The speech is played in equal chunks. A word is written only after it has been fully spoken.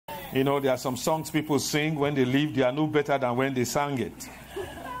You know, there are some songs people sing when they leave, they are no better than when they sang it.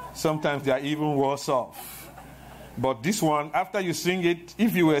 Sometimes they are even worse off. But this one, after you sing it,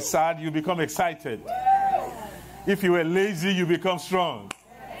 if you were sad, you become excited. If you were lazy, you become strong.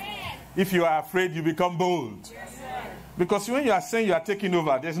 If you are afraid, you become bold. Because when you are saying you are taking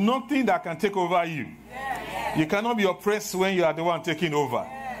over, there's nothing that can take over you. You cannot be oppressed when you are the one taking over.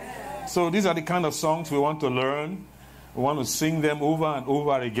 So these are the kind of songs we want to learn. We want to sing them over and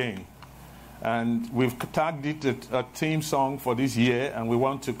over again. And we've tagged it a theme song for this year, and we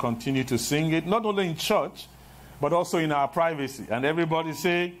want to continue to sing it, not only in church, but also in our privacy. And everybody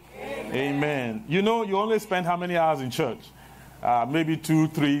say, Amen. Amen. You know, you only spend how many hours in church? Maybe 2,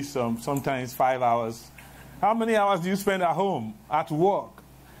 3, sometimes 5 hours. How many hours do you spend at home, at work?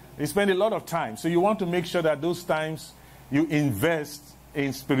 You spend a lot of time. So you want to make sure that those times you invest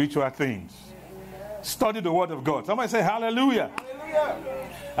in spiritual things. Study the Word of God. Somebody say hallelujah. Hallelujah.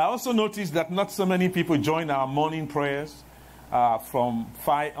 I also noticed that not so many people join our morning prayers from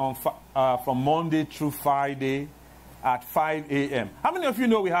Monday through Friday at 5 a.m. How many of you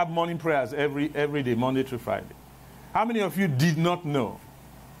know we have morning prayers every day, Monday through Friday? How many of you did not know?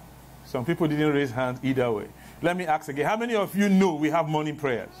 Some people didn't raise hands either way. Let me ask again. How many of you know we have morning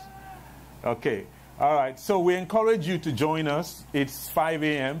prayers? Okay. All right. So we encourage you to join us. It's 5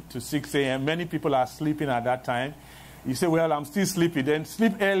 a.m. to 6 a.m. Many people are sleeping at that time. You say, well, I'm still sleepy. Then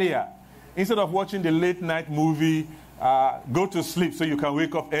sleep earlier. Instead of watching the late night movie, go to sleep so you can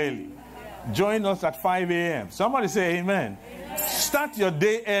wake up early. Join us at 5 a.m. Somebody say amen. Amen. Start your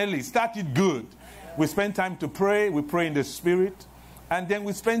day early. Start it good. We spend time to pray. We pray in the Spirit. And then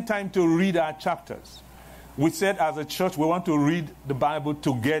we spend time to read our chapters. We said as a church, we want to read the Bible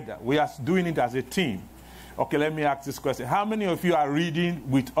together. We are doing it as a team. Okay, let me ask this question. How many of you are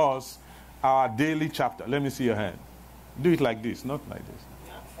reading with us our daily chapter? Let me see your hand. Do it like this, not like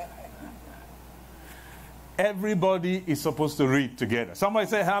this. Everybody is supposed to read together. Somebody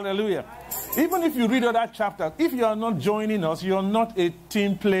say hallelujah. Even if you read other chapters, if you are not joining us, you are not a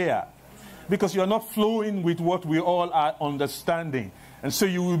team player. Because you are not flowing with what we all are understanding. And so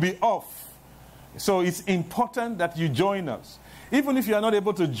you will be off. So it's important that you join us. Even if you are not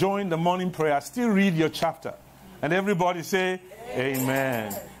able to join the morning prayer, still read your chapter. And everybody say,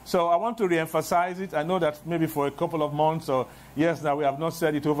 Amen. So I want to reemphasize it. I know that maybe for a couple of months or years now we have not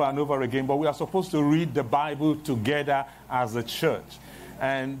said it over and over again, but we are supposed to read the Bible together as a church.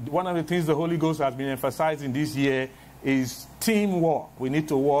 And one of the things the Holy Ghost has been emphasizing this year is teamwork. We need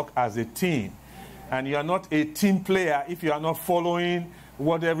to work as a team. And you are not a team player if you are not following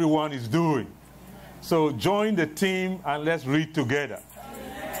what everyone is doing. So join the team and let's read together.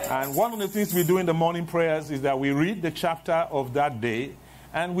 And one of the things we do in the morning prayers is that we read the chapter of that day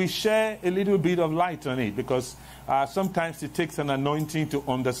and we share a little bit of light on it, because sometimes it takes an anointing to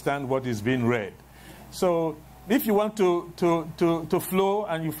understand what is being read. So if you want to flow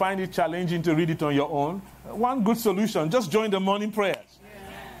and you find it challenging to read it on your own, one good solution, just join the morning prayers.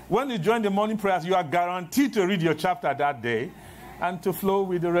 When you join the morning prayers, you are guaranteed to read your chapter that day and to flow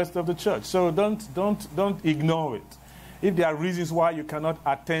with the rest of the church. So don't ignore it. If there are reasons why you cannot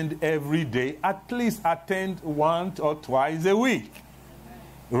attend every day, at least attend once or twice a week.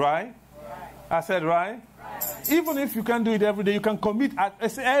 Right? I said right? Even if you can't do it every day, you can commit. I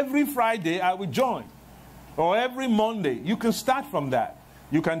say every Friday I will join. Or every Monday. You can start from that.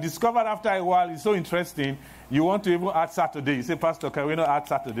 You can discover after a while, it's so interesting, you want to even add Saturday. You say, Pastor, can we not add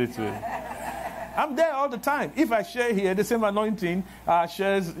Saturday to it? I'm there all the time. If I share here, the same anointing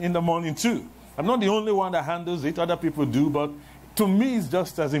shares in the morning too. I'm not the only one that handles it. Other people do, but to me it's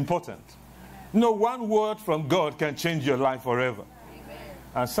just as important. No one word from God can change your life forever.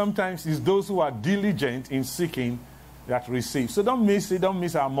 And sometimes it's those who are diligent in seeking that receive. So don't miss it. Don't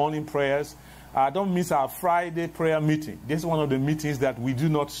miss our morning prayers. Don't miss our Friday prayer meeting. This is one of the meetings that we do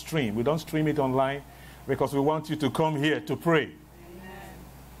not stream. We don't stream it online because we want you to come here to pray. Amen.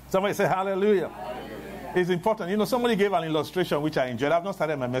 Somebody say hallelujah. Hallelujah. It's important. You know, somebody gave an illustration which I enjoyed. I've not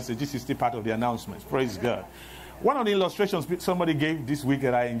started my message. This is still part of the announcements. Praise God. One of the illustrations somebody gave this week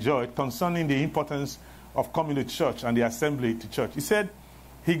that I enjoyed concerning the importance of coming to church and the assembly to church. He said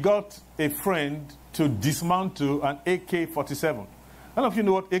he got a friend to dismantle an AK-47. I don't know if you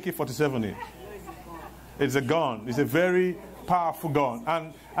know what AK-47 is. It's a gun. It's a very powerful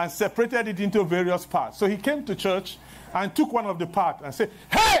gun. And separated it into various parts. So he came to church and took one of the parts and said,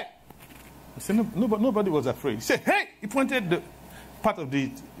 hey! I said, nobody was afraid. He said, hey! He pointed the part of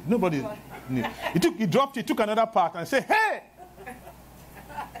the... Nobody knew. He dropped it, took another part and said, hey!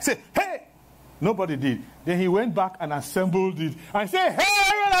 He said, hey! Nobody did. Then he went back and assembled it and said,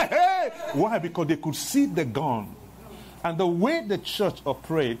 hey! Hey! Why? Because they could see the gun And the way the church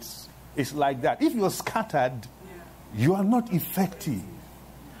operates is like that. If you're scattered, you are not effective.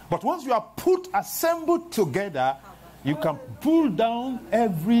 But once you are assembled together, you can pull down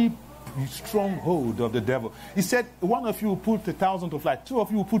every stronghold of the devil. He said, one of you will put 1,000 to flight, 2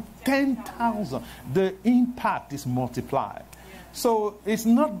 of you will put 10,000. The impact is multiplied. So it's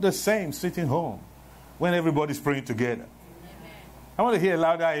not the same sitting home when everybody's praying together. I want to hear a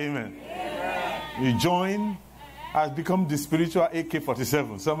louder amen. You join, has become the spiritual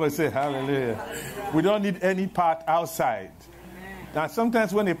AK-47. Somebody say hallelujah. We don't need any part outside. Now,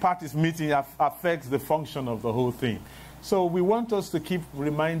 sometimes when a part is meeting, it affects the function of the whole thing. So we want us to keep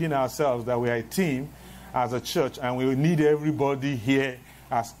reminding ourselves that we are a team as a church, and we need everybody here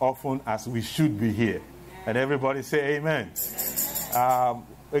as often as we should be here. And everybody say amen.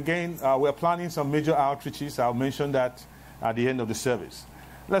 Again, we're planning some major outreaches. I'll mention that at the end of the service.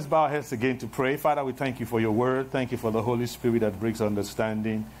 Let's bow our heads again to pray. Father, we thank you for your word. Thank you for the Holy Spirit that brings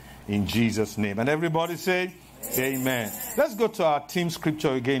understanding in Jesus' name. And everybody say amen. Let's go to our team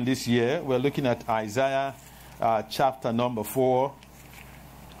scripture again this year. We're looking at Isaiah chapter number 4.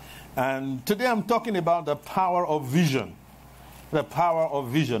 And today I'm talking about the power of vision. The power of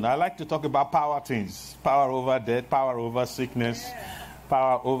vision. I like to talk about power things. Power over death, power over sickness,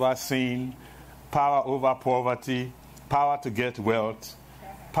 power over sin, power over poverty, power to get wealth,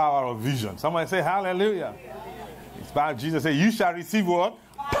 power of vision. Somebody say hallelujah. It's about Jesus say, you shall receive what?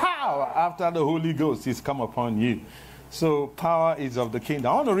 Power after the Holy Ghost is come upon you. So power is of the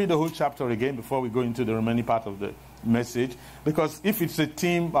kingdom. I want to read the whole chapter again before we go into the remaining part of the message. Because if it's a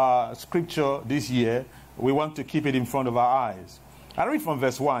team scripture this year, we want to keep it in front of our eyes. I read from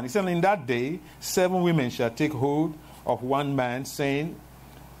verse 1. It said, in that day, 7 women shall take hold of one man, saying,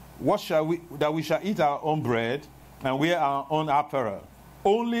 what shall we, that we shall eat our own bread and wear our own apparel.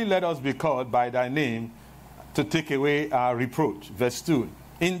 Only let us be called by thy name to take away our reproach. Verse 2.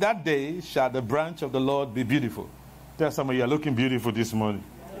 In that day shall the branch of the Lord be beautiful. Tell somebody, you're looking beautiful this morning.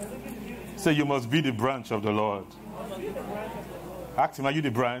 Say, you must be the branch of the Lord. Ask him, are you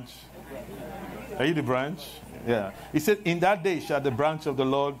the branch? Are you the branch? Yeah. He said, in that day shall the branch of the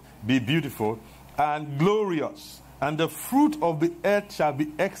Lord be beautiful and glorious, and the fruit of the earth shall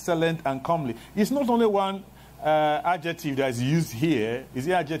be excellent and comely. It's not only one adjective that is used here. It's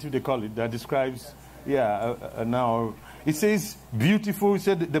the adjective they call it that describes, now. It says beautiful. It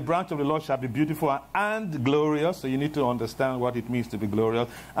said the branch of the Lord shall be beautiful and glorious. So you need to understand what it means to be glorious.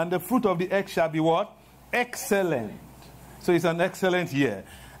 And the fruit of the earth shall be what? Excellent. So it's an excellent year.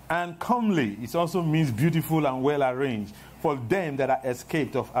 And comely, it also means beautiful and well arranged for them that are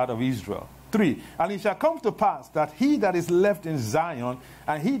escaped out of Israel. 3, and it shall come to pass that he that is left in Zion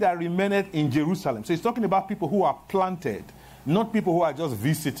and he that remaineth in Jerusalem. So he's talking about people who are planted, not people who are just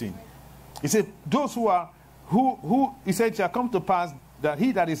visiting. He said, those who are, he said, it shall come to pass that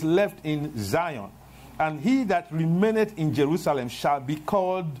he that is left in Zion and he that remaineth in Jerusalem shall be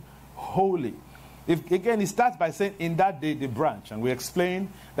called holy. Again, he starts by saying, in that day, the branch. And we explain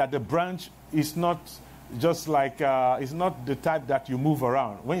that the branch is not just like, it's not the type that you move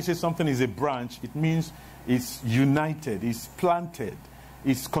around. When you say something is a branch, it means it's united, it's planted,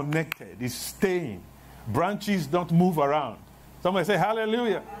 it's connected, it's staying. Branches don't move around. Somebody say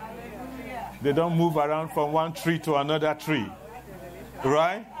hallelujah. Hallelujah. They don't move around from one tree to another tree.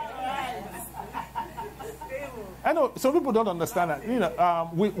 Right? I know some people don't understand that. You know,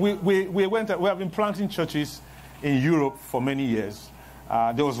 we have been planting churches in Europe for many years.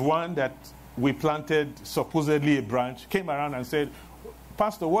 There was one that we planted, supposedly a branch, came around and said,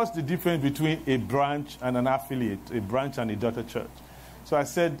 Pastor, what's the difference between a branch and an affiliate, a branch and a daughter church? So I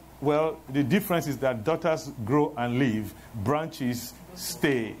said, well, the difference is that daughters grow and live, branches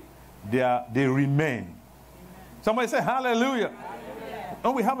stay, they remain. Somebody say hallelujah. Hallelujah.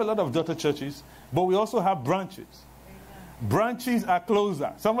 And we have a lot of daughter churches, but we also have branches. Branches are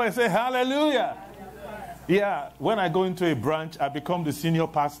closer. Somebody say hallelujah. Hallelujah. Yeah, when I go into a branch, I become the senior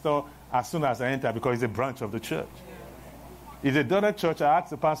pastor as soon as I enter because it's a branch of the church. It's a daughter church. I ask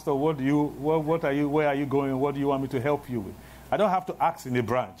the pastor, where are you going? What do you want me to help you with? I don't have to ask in a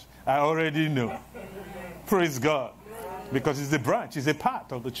branch. I already know. Praise God. Because it's a branch. It's a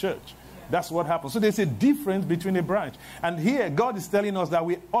part of the church. That's what happens. So there's a difference between a branch. And here, God is telling us that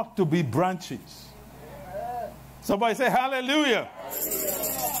we ought to be branches. Somebody say hallelujah.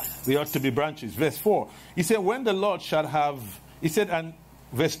 We ought to be branches. Verse 4. He said, when the Lord shall have, he said, and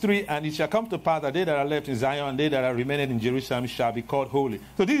verse 3, and it shall come to pass that they that are left in Zion and they that are remaining in Jerusalem shall be called holy.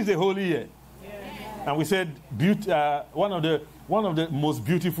 So this is a holy year. Yeah. And we said one of the most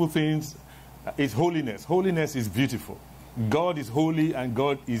beautiful things is holiness. Holiness is beautiful. God is holy and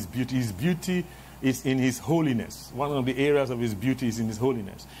God is beauty. His beauty is in his holiness. One of the areas of his beauty is in his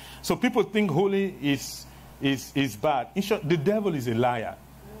holiness. So people think holy is bad. In short, the devil is a liar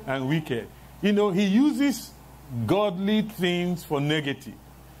and wicked. You know, he uses godly things for negative.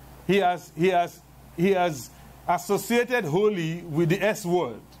 He has associated holy with the S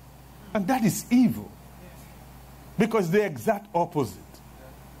word. And that is evil. Because the exact opposite.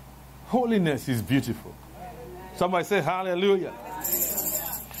 Holiness is beautiful. Somebody say hallelujah.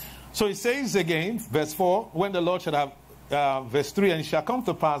 So it says again, verse 4, when the Lord shall have, verse 3, and it shall come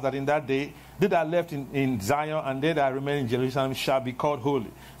to pass that in that day, they that are left in Zion and they that remain in Jerusalem shall be called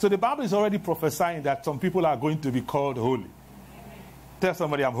holy. So the Bible is already prophesying that some people are going to be called holy. Tell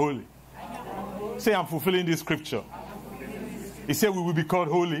somebody, I'm holy. Say, I'm fulfilling this scripture. He said we will be called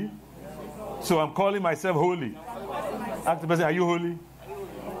holy. So I'm calling myself holy. Ask the person, are you holy?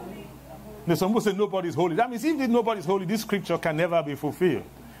 No, some people say nobody's holy. That means if nobody's holy, this scripture can never be fulfilled.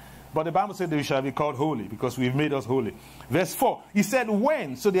 But the Bible said they shall be called holy because we've made us holy. Verse 4, he said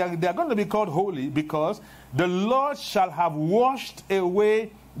when? So they are going to be called holy because the Lord shall have washed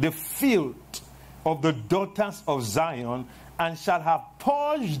away the filth of the daughters of Zion and shall have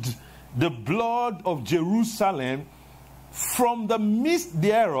purged the blood of Jerusalem from the midst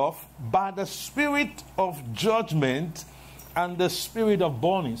thereof by the spirit of judgment and the spirit of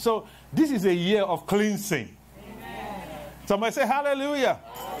burning. So this is a year of cleansing. Amen. Somebody say hallelujah.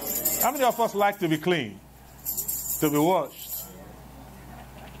 How many of us like to be clean? To be washed?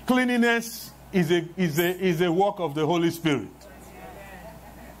 Cleanliness is a work of the Holy Spirit.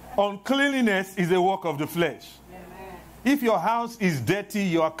 Uncleanliness is a work of the flesh. If your house is dirty,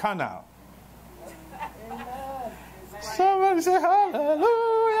 you are carnal. Somebody say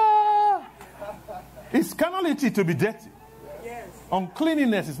hallelujah. It's carnality to be dirty.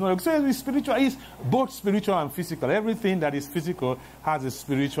 Uncleanliness is not. So it's spiritual. It's both spiritual and physical. Everything that is physical has a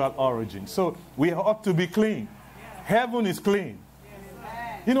spiritual origin. So we ought to be clean. Heaven is clean.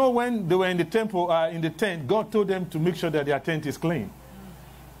 You know, when they were in the temple, in the tent, God told them to make sure that their tent is clean.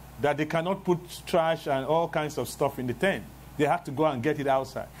 That they cannot put trash and all kinds of stuff in the tent. They have to go and get it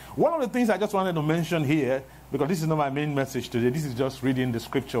outside. One of the things I just wanted to mention here, because this is not my main message today, this is just reading the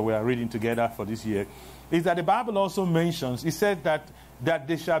scripture we are reading together for this year, is that the Bible also mentions, it said that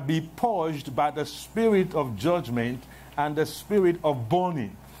they shall be purged by the spirit of judgment and the spirit of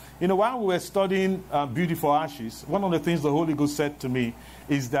burning. You know, while we were studying Beauty for Ashes, one of the things the Holy Ghost said to me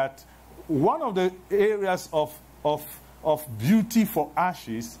is that one of the areas of beauty for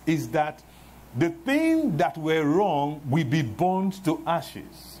ashes is that the thing that were wrong will be burned to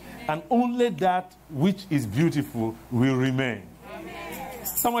ashes. And only that which is beautiful will remain.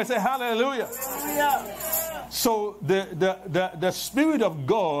 Someone say hallelujah. So the Spirit of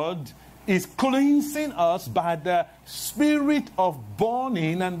God is cleansing us by the spirit of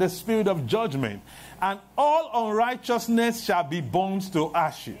burning and the spirit of judgment. And all unrighteousness shall be burned to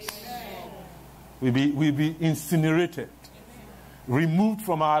ashes. Will be incinerated, removed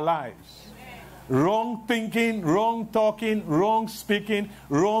from our lives. Wrong thinking, wrong talking, wrong speaking,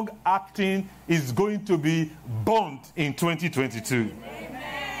 wrong acting is going to be burnt in 2022. Amen.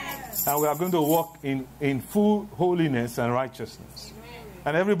 And we are going to walk in full holiness and righteousness. Amen.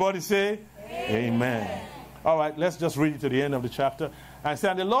 And everybody say, Amen. Amen. All right, let's just read it to the end of the chapter. And say,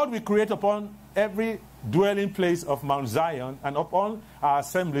 and the Lord will create upon every dwelling place of Mount Zion and upon our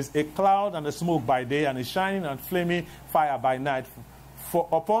assemblies a cloud and a smoke by day and a shining and flaming fire by night. For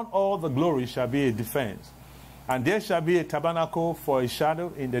upon all the glory shall be a defense. And there shall be a tabernacle for a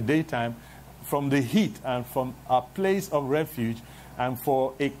shadow in the daytime from the heat and from a place of refuge and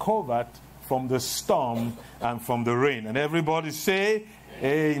for a covert from the storm and from the rain. And everybody say,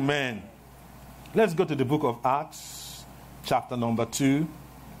 Amen. Let's go to the book of Acts, chapter number 2.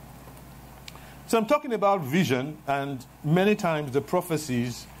 So I'm talking about vision, and many times the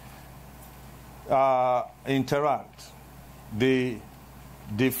prophecies interact. They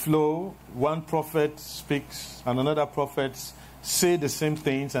flow. One prophet speaks, and another prophet say the same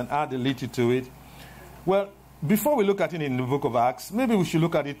things and add a little to it. Well, before we look at it in the book of Acts, maybe we should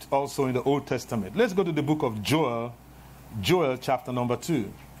look at it also in the Old Testament. Let's go to the book of Joel, chapter number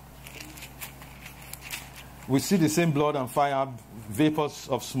 2. We see the same blood and fire, vapors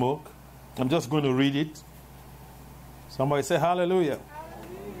of smoke. I'm just going to read it. Somebody say hallelujah.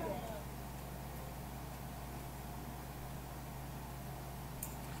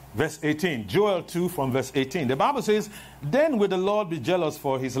 Verse 18, Joel 2 from verse 18. The Bible says, then will the Lord be jealous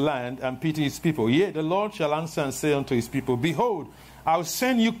for his land and pity his people. Yea, the Lord shall answer and say unto his people, behold, I will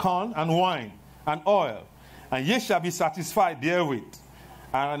send you corn and wine and oil, and ye shall be satisfied therewith.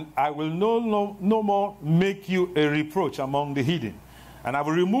 And I will no more make you a reproach among the heathen. And I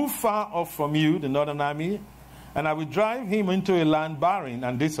will remove far off from you the northern army, and I will drive him into a land barren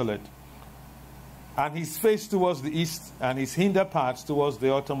and desolate, and his face towards the east, and his hinder parts towards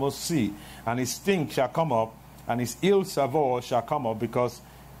the uttermost sea. And his stink shall come up, and his ill savour shall come up, because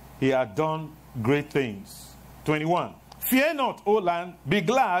he hath done great things. 21. Fear not, O land, be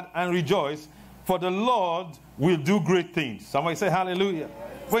glad and rejoice, for the Lord will do great things. Somebody say hallelujah.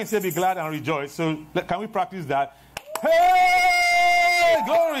 When you say be glad and rejoice, so can we practice that? Hey!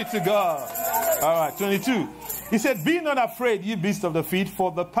 Glory to God. All right, 22. He said, be not afraid, ye beasts of the field,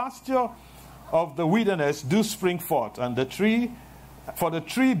 for the pasture of the wilderness do spring forth, and the tree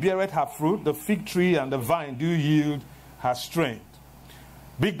beareth her fruit, the fig tree and the vine do yield her strength.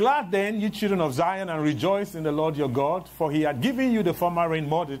 Be glad then, ye children of Zion, and rejoice in the Lord your God, for he hath given you the former rain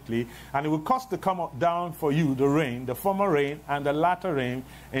moderately, and it will cause to come down for you the rain, the former rain and the latter rain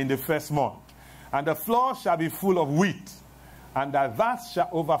in the first month. And the floor shall be full of wheat, and the vats shall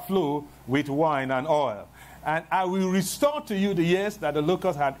overflow with wine and oil. And I will restore to you the years that the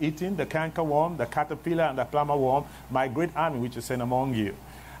locust had eaten, the cankerworm, the caterpillar, and the plumber worm, my great army which is sent among you.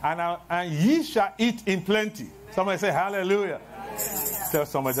 And ye shall eat in plenty. Somebody say hallelujah. Tell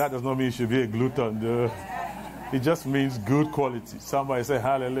somebody that does not mean you should be a glutton. It just means good quality. Somebody say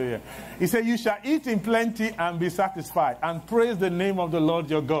hallelujah. He said, you shall eat in plenty and be satisfied, and praise the name of the Lord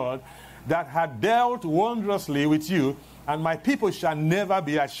your God, that hath dealt wondrously with you, and my people shall never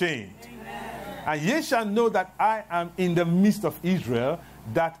be ashamed. And ye shall know that I am in the midst of Israel,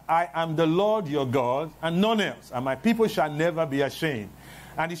 that I am the Lord your God, and none else. And my people shall never be ashamed.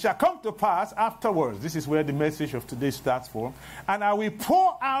 And it shall come to pass afterwards, this is where the message of today starts from, and I will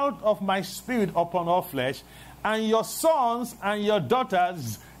pour out of my spirit upon all flesh, and your sons and your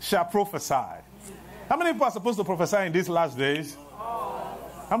daughters shall prophesy. How many people are supposed to prophesy in these last days?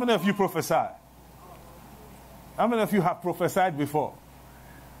 How many of you prophesy? How many of you have prophesied before?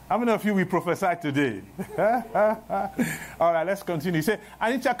 How many of you will prophesy today? All right, let's continue. He said,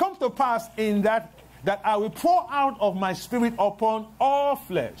 and it shall come to pass in that I will pour out of my spirit upon all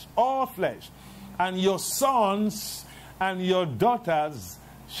flesh, and your sons and your daughters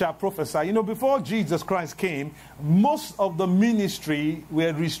shall prophesy. You know, before Jesus Christ came, most of the ministry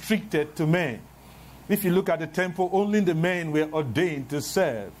were restricted to men. If you look at the temple, only the men were ordained to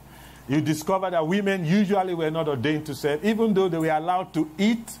serve. You discover that women usually were not ordained to serve, even though they were allowed to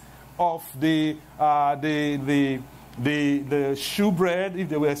eat of the shewbread if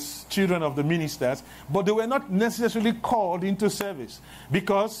they were children of the ministers, but they were not necessarily called into service,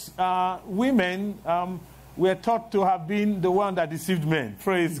 because women were thought to have been the one that deceived men.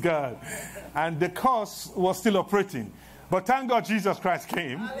 Praise God. And the curse was still operating. But thank God Jesus Christ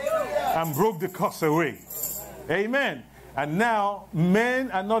came and broke the curse away. Amen. And now,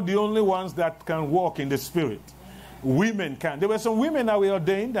 men are not the only ones that can walk in the Spirit. Women can. There were some women that were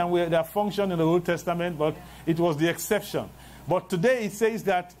ordained and that functioned in the Old Testament, but it was the exception. But today it says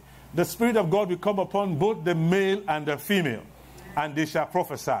that the Spirit of God will come upon both the male and the female, and they shall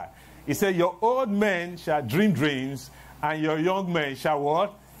prophesy. He said, your old men shall dream dreams, and your young men shall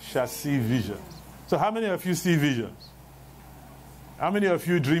what? Shall see visions. So how many of you see visions? How many of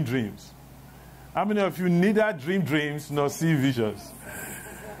you dream dreams? How many of you neither dream dreams nor see visions?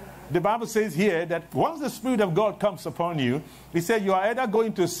 The Bible says here that once the Spirit of God comes upon you, he said you are either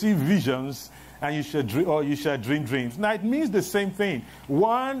going to see visions and you shall dream dreams. Now it means the same thing.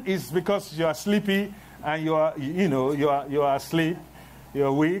 One is because you are sleepy and you are asleep, you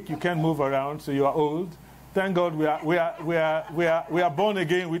are weak, you can't move around, so you are old. Thank God we are born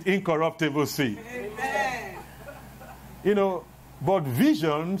again with incorruptible seed. Amen. You know, but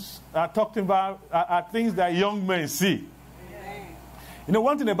visions are talking about are things that young men see. You know,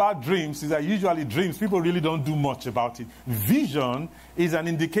 one thing about dreams is that usually dreams, people really don't do much about it. Vision is an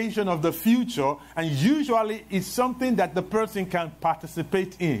indication of the future, and usually it's something that the person can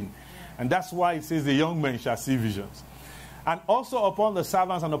participate in. And that's why it says the young men shall see visions. And also upon the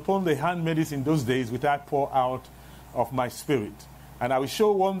servants and upon the handmaids in those days, which I pour out of my spirit. And I will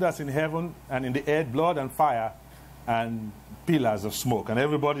show wonders in heaven and in the earth, blood and fire and pillars of smoke. And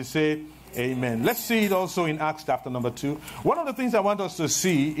everybody say, amen. Let's see it also in Acts chapter number 2. One of the things I want us to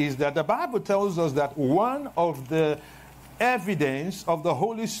see is that the Bible tells us that one of the evidence of the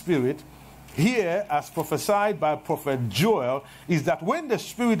Holy Spirit here, as prophesied by Prophet Joel, is that when the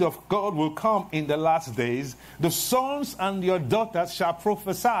Spirit of God will come in the last days, the sons and your daughters shall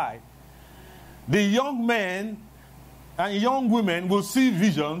prophesy. The young men and young women will see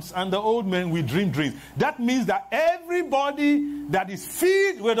visions, and the old men will dream dreams. That means that everybody that is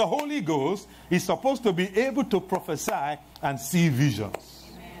filled with the Holy Ghost is supposed to be able to prophesy and see visions.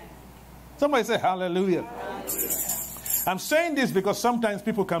 Amen. Somebody say hallelujah. Hallelujah. I'm saying this because sometimes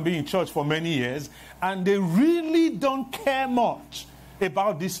people can be in church for many years and they really don't care much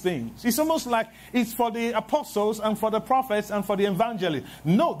about these things. It's almost like it's for the apostles and for the prophets and for the evangelists.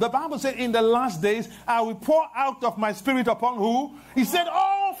 No, the Bible said in the last days, I will pour out of my spirit upon who? He said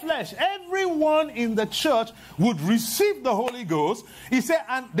all flesh. Everyone in the church would receive the Holy Ghost. He said,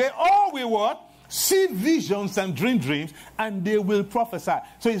 and they all will what? See visions and dreams, and they will prophesy.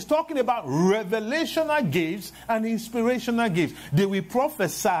 So he's talking about revelational gifts and inspirational gifts. They will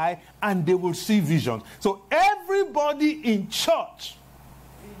prophesy and they will see visions. So everybody in church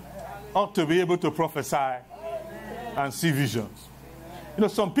ought to be able to prophesy and see visions. You know,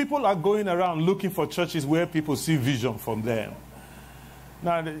 some people are going around looking for churches where people see vision from them.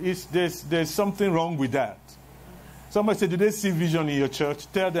 Now, there's something wrong with that. Somebody said, do they see vision in your church?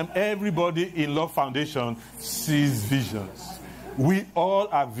 Tell them everybody in Love Foundation sees visions. We all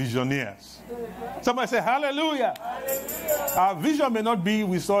are visionaries. Somebody say, hallelujah. Hallelujah. Our vision may not be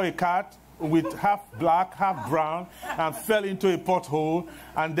we saw a cat with half black, half brown, and fell into a pothole,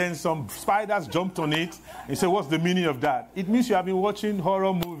 and then some spiders jumped on it. You say, what's the meaning of that? It means you have been watching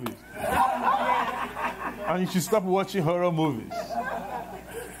horror movies. And you should stop watching horror movies.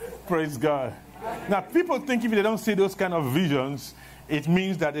 Praise God. Now, people think if they don't see those kind of visions, it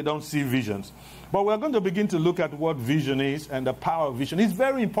means that they don't see visions. But we're going to begin to look at what vision is and the power of vision. It's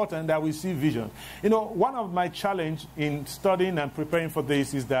very important that we see vision. You know, one of my challenge in studying and preparing for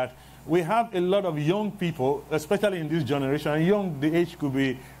this is that we have a lot of young people, especially in this generation, and young, the age could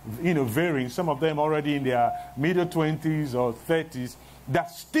be, varying. Some of them already in their middle 20s or 30s,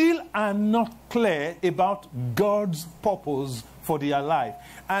 that still are not clear about God's purpose for their life.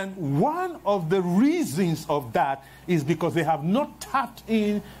 And one of the reasons of that is because they have not tapped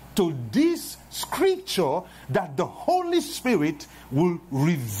into this scripture that the Holy Spirit will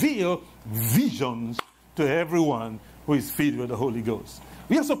reveal visions to everyone who is filled with the Holy Ghost.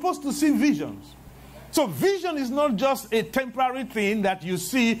 We are supposed to see visions. So vision is not just a temporary thing that you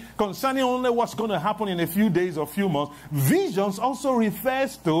see concerning only what's going to happen in a few days or few months. Visions also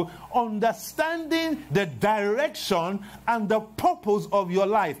refers to understanding the direction and the purpose of your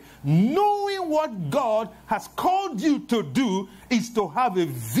life. Knowing what God has called you to do is to have a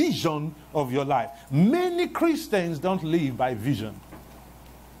vision of your life. Many Christians don't live by vision.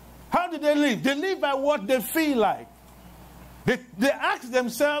 How do they live? They live by what they feel like. They ask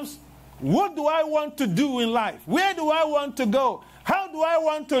themselves, what do I want to do in life? Where do I want to go? How do I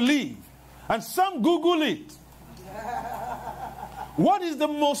want to live? And some Google it. What is the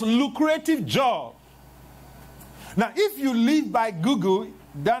most lucrative job? Now, if you live by Google,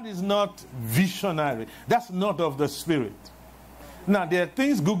 that is not visionary. That's not of the Spirit. Now, there are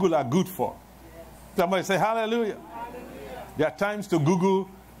things Google are good for. Somebody say hallelujah. Hallelujah. There are times to Google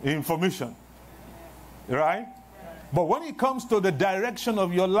information. Right? But when it comes to the direction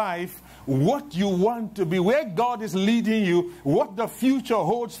of your life, what you want to be, where God is leading you, what the future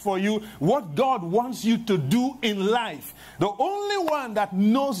holds for you, what God wants you to do in life, the only one that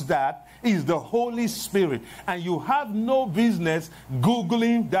knows that is the Holy Spirit. And you have no business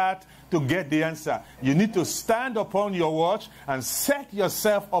Googling that to get the answer. You need to stand upon your watch and set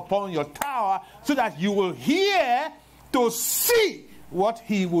yourself upon your tower so that you will hear to see what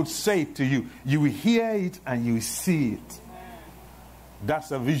he would say to you. You will hear it and you will see it.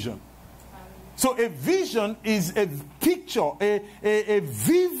 That's a vision. So a vision is a picture, a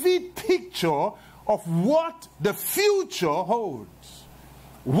vivid picture of what the future holds.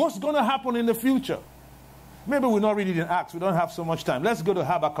 What's going to happen in the future? Maybe we're not reading in Acts. We don't have so much time. Let's go to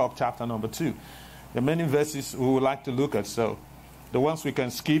Habakkuk chapter number 2. There are many verses we would like to look at. So the ones we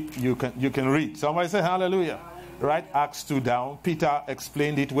can skip, you can read. Somebody say hallelujah. Right? Acts 2 down. Peter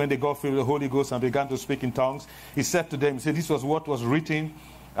explained it when they got filled with the Holy Ghost and began to speak in tongues. He said to them, he said, this was what was written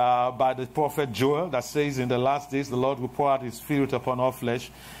by the prophet Joel that says in the last days the Lord will pour out his spirit upon all flesh.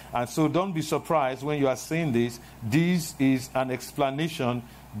 And so don't be surprised when you are seeing this. This is an explanation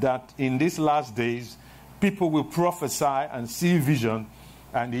that in these last days people will prophesy and see vision,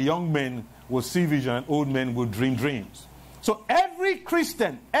 and the young men will see vision and old men will dream dreams. So every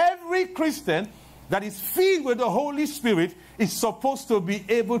Christian that is filled with the Holy Spirit is supposed to be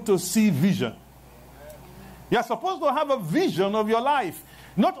able to see vision. You're supposed to have a vision of your life.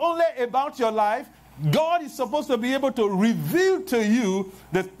 Not only about your life, God is supposed to be able to reveal to you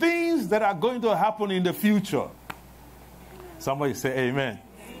the things that are going to happen in the future. Somebody say amen.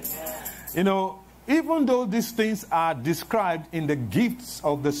 You know, even though these things are described in the gifts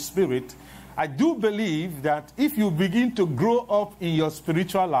of the Spirit, I do believe that if you begin to grow up in your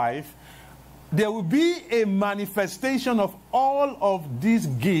spiritual life, there will be a manifestation of all of these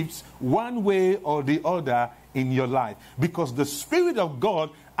gifts one way or the other in your life. Because the Spirit of God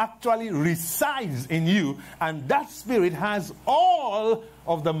actually resides in you, and that Spirit has all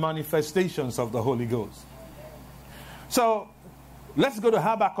of the manifestations of the Holy Ghost. So, let's go to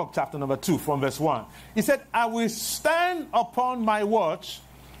Habakkuk chapter number 2 from verse 1. He said, I will stand upon my watch,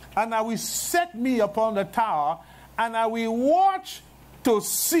 and I will set me upon the tower, and I will watch to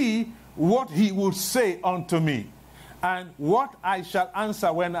see what he will say unto me, and what I shall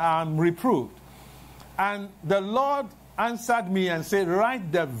answer when I am reproved. And the Lord answered me and said,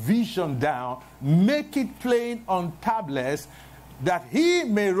 write the vision down, make it plain on tablets, that he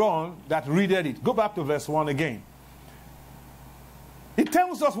may run that readeth it. Go back to verse 1 again. It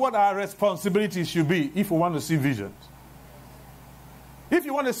tells us what our responsibilities should be if we want to see visions. If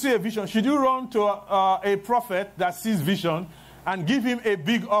you want to see a vision, should you run to a prophet that sees vision and give him a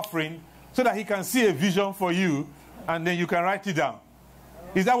big offering so that he can see a vision for you and then you can write it down?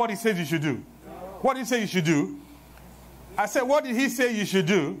 Is that what he said you should do? What did he say you should do? I said, what did he say you should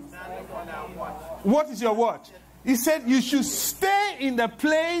do? What is your watch? He said you should stay in the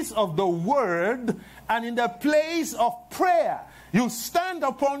place of the word and in the place of prayer. You stand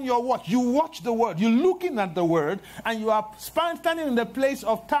upon your watch. You watch the word. You're looking at the word, and you are standing in the place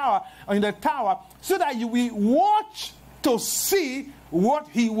of tower, in the tower, so that you will watch to see what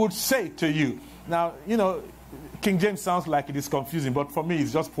he would say to you. Now, you know, King James sounds like it is confusing, but for me,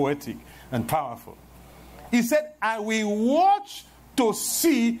 it's just poetic and powerful. He said, I will watch to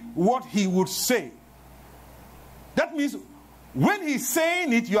see what he would say. That means when he's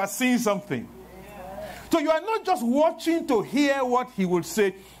saying it, you are seeing something. So you are not just watching to hear what he would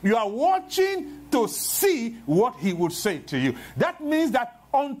say. You are watching to see what he would say to you. That means that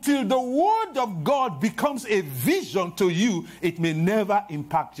until the word of God becomes a vision to you, it may never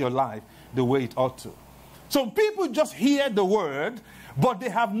impact your life the way it ought to. Some people just hear the word, but they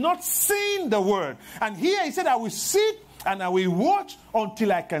have not seen the word. And here he said, I will sit and I will watch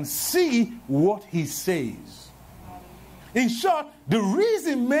until I can see what he says. In short, the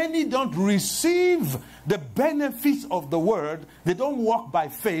reason many don't receive the benefits of the word, they don't walk by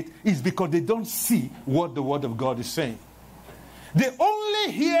faith, is because they don't see what the word of God is saying. They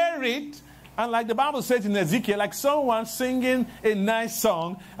only hear it, and like the Bible says in Ezekiel, like someone singing a nice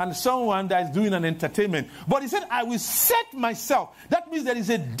song and someone that is doing an entertainment. But he said, I will set myself. That means there is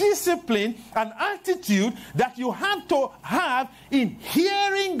a discipline, an attitude that you have to have in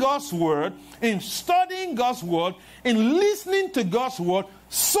hearing God's word, in studying God's word, in listening to God's word,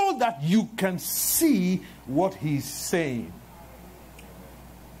 so that you can see what he's saying.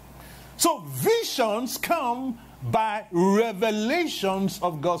 So visions come by revelations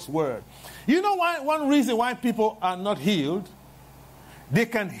of God's word. You know why? One reason why people are not healed, they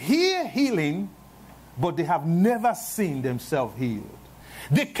can hear healing, but they have never seen themselves healed.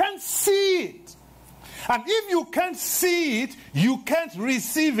 They can't see it. And if you can't see it, you can't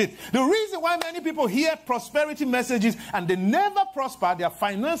receive it. The reason why many people hear prosperity messages and they never prosper, their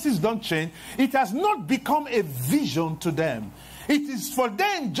finances don't change, it has not become a vision to them. It is for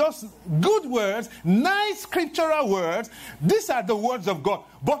them just good words, nice scriptural words. These are the words of God.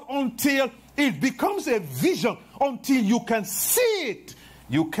 But until it becomes a vision, until you can see it,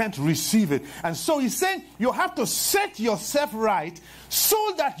 you can't receive it. And so he's saying you have to set yourself right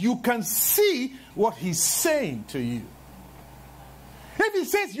so that you can see what he's saying to you. If he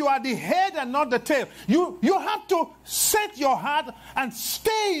says you are the head and not the tail, you have to set your heart and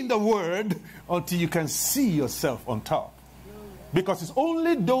stay in the word until you can see yourself on top. Because it's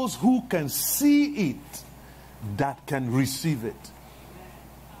only those who can see it that can receive it.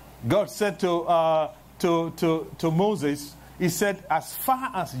 God said to Moses, he said, as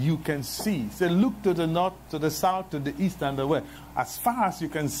far as you can see, he said, look to the north, to the south, to the east and the west. As far as you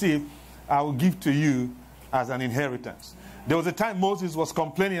can see, I will give to you as an inheritance. There was a time Moses was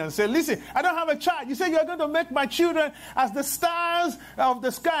complaining and said, listen, I don't have a child. You say you are going to make my children as the stars of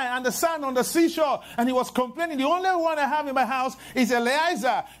the sky and the sun on the seashore. And he was complaining, the only one I have in my house is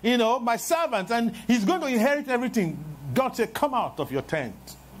Eliezer, my servant, and he's going to inherit everything. God said, come out of your tent.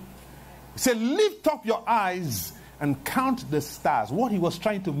 He said, lift up your eyes and count the stars. What he was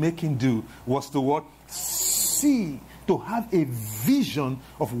trying to make him do was to what? See, to have a vision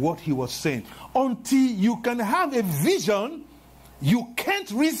of what he was saying. Until you can have a vision, you can't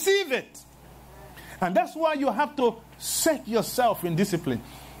receive it. And that's why you have to set yourself in discipline.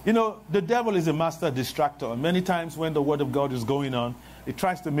 The devil is a master distractor. Many times when the word of God is going on, it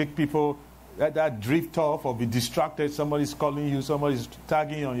tries to make people that drift off or be distracted. Somebody's calling you, somebody's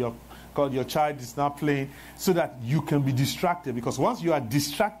tagging on your child is not playing, so that you can be distracted. Because once you are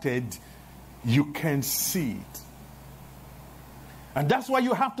distracted, you can see it. And that's why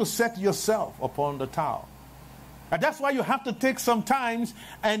you have to set yourself upon the tower. And that's why you have to take some time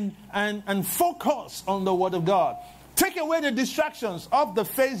and focus on the Word of God. Take away the distractions of the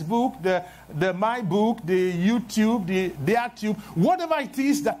Facebook, the My Book, the YouTube, their tube, whatever it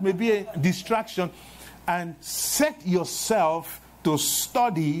is that may be a distraction, and set yourself to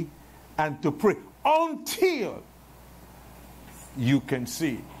study and to pray until you can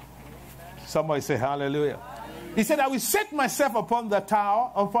see. Somebody say hallelujah. He said, I will set myself upon the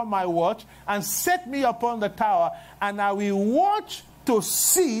tower, upon my watch, and set me upon the tower, and I will watch to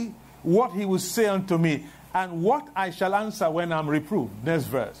see what he will say unto me, and what I shall answer when I'm reproved. Next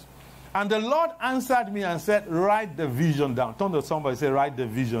verse. And the Lord answered me and said, write the vision down. Turn to somebody and say, write the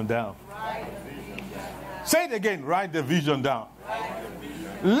vision down. Write the vision down. Say it again, write the vision down. Write the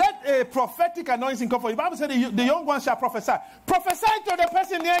vision down. Let a prophetic anointing come for you. The Bible said the young one shall prophesy. Prophesy to the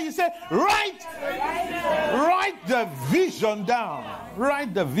person there. You say, write the vision down.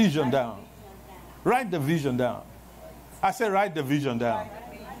 Write the vision down. Write the vision down. I said, write the vision down.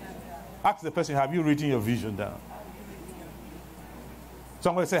 Ask the person, have you written your vision down?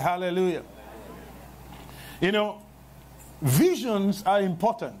 Somebody say hallelujah. You know, visions are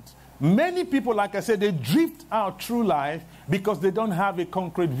important. Many people, like I said, they drift out through life because they don't have a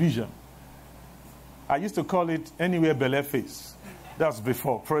concrete vision. I used to call it anywhere belly face. That was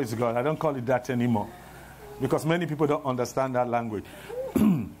before, praise God. I don't call it that anymore because many people don't understand that language.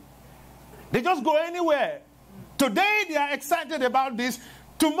 They just go anywhere. Today they are excited about this.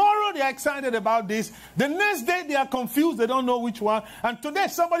 Tomorrow they are excited about this. The next day they are confused. They don't know which one. And today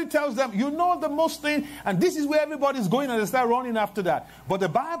somebody tells them, you know the most thing. And this is where everybody's going. And they start running after that. But the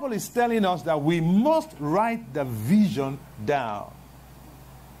Bible is telling us that we must write the vision down.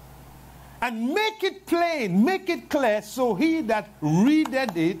 And make it plain. Make it clear. So he that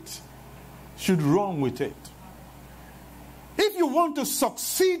readeth it should run with it. If you want to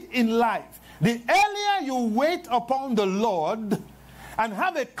succeed in life, the earlier you wait upon the Lord and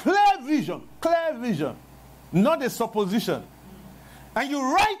have a clear vision, not a supposition, and you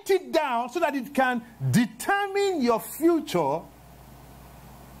write it down so that it can determine your future,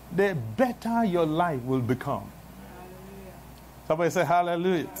 the better your life will become. Hallelujah. Somebody say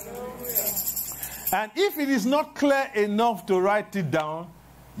hallelujah. Hallelujah. And if it is not clear enough to write it down,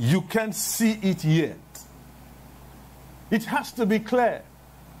 you can't see it yet. It has to be clear.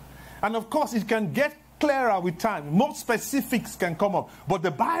 And of course, it can get clearer with time. More specifics can come up. But the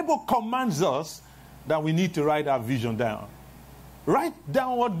Bible commands us that we need to write our vision down. Write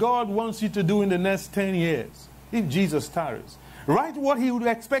down what God wants you to do in the next 10 years, if Jesus tarries. Write what he would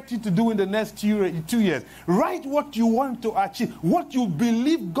expect you to do in the next 2 years. Write what you want to achieve, what you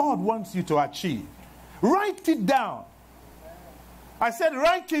believe God wants you to achieve. Write it down. I said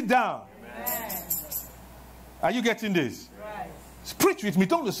write it down. Amen. Are you getting this? Right. Preach with me.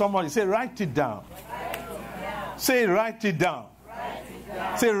 Talk to somebody. Say write it down. Say write it down. Write it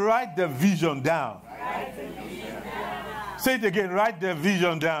down. Say write the vision down. Write the vision down. Say it again. Write the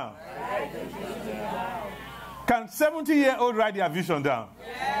vision down. Write the vision down. Can 70-year-old write their vision down?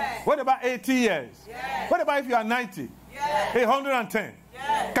 Yes. What about 80 years? Yes. What about if you are 90? Yes. 110?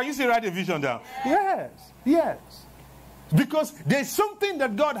 Yes. Can you still write a vision down? Yes. Yes. Because there's something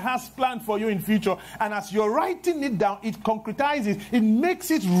that God has planned for you in future, and as you're writing it down, it concretizes, it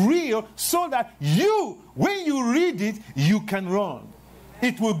makes it real, so that you, when you read it, you can run.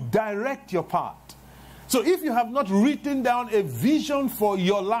 It will direct your path. So if you have not written down a vision for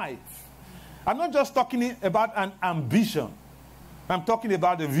your life, I'm not just talking about an ambition. I'm talking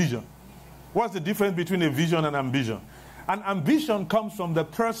about a vision. What's the difference between a vision and ambition? An ambition comes from the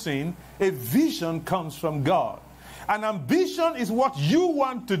person, a vision comes from God. An ambition is what you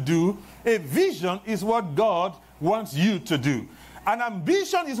want to do. A vision is what God wants you to do. An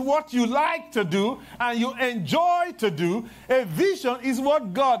ambition is what you like to do and you enjoy to do. A vision is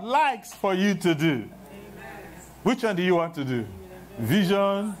what God likes for you to do. Amen. Which one do you want to do?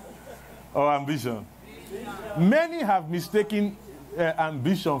 Vision or ambition? Vision. Many have mistaken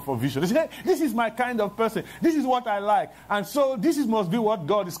ambition for vision. They say, hey, this is my kind of person. This is what I like. And so this must be what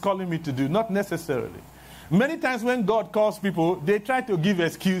God is calling me to do. Not necessarily. Many times when God calls people, they try to give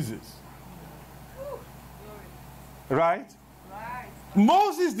excuses. Right?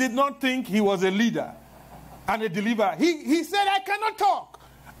 Moses did not think he was a leader and a deliverer. He said, I cannot talk.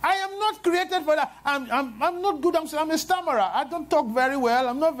 I am not created for that. I'm not good. I'm a stammerer. I don't talk very well.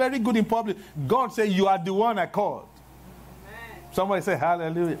 I'm not very good in public. God said, you are the one I called. Amen. Somebody say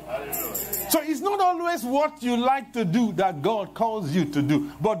hallelujah. Hallelujah. So it's not always what you like to do that God calls you to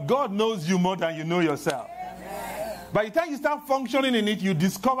do. But God knows you more than you know yourself. By the time you start functioning in it, you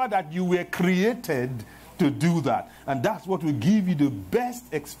discover that you were created to do that. And that's what will give you the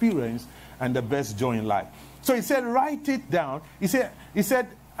best experience and the best joy in life. So he said, write it down. He said,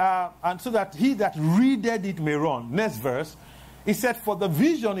 and so that he that readeth it may run. Next verse. He said, for the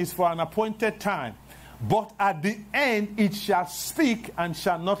vision is for an appointed time, but at the end it shall speak and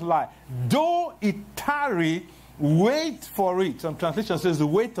shall not lie. Though it tarry, wait for it. Some translation says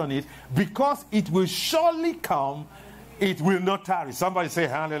wait on it, because it will surely come, it will not tarry. Somebody say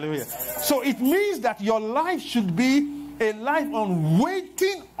hallelujah. So it means that your life should be a life on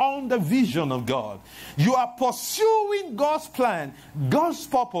waiting on the vision of God. You are pursuing God's plan, God's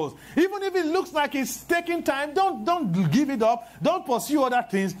purpose. Even if it looks like it's taking time, don't give it up. Don't pursue other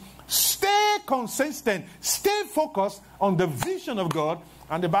things. Stay consistent. Stay focused on the vision of God.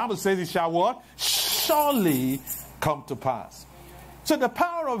 And the Bible says it shall what? Surely come to pass. So the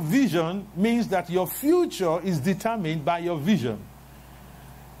power of vision means that your future is determined by your vision.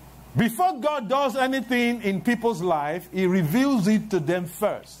 Before God does anything in people's life, he reveals it to them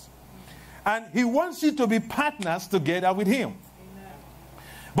first. And he wants you to be partners together with him. Amen.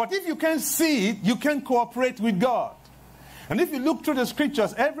 But if you can't see it, you can't cooperate with God. And if you look through the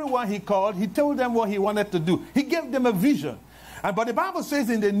scriptures, everyone he called, he told them what he wanted to do. He gave them a vision. But the Bible says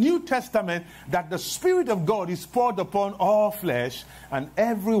in the New Testament that the Spirit of God is poured upon all flesh, and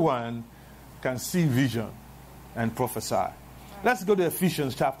everyone can see vision and prophesy. Let's go to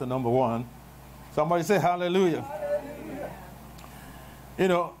Ephesians chapter number 1. Somebody say hallelujah. Hallelujah. You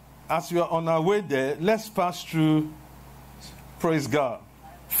know, as we are on our way there, let's pass through, praise God,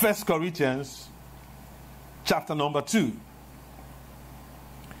 1 Corinthians chapter number 2.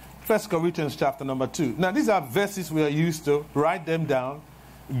 1 Corinthians chapter number 2. Now, these are verses we are used to. Write them down.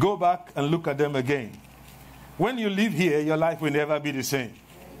 Go back and look at them again. When you live here, your life will never be the same.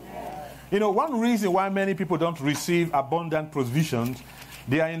 You know, one reason why many people don't receive abundant provisions,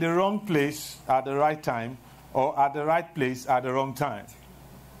 they are in the wrong place at the right time, or at the right place at the wrong time.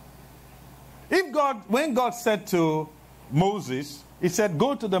 When God said to Moses, he said,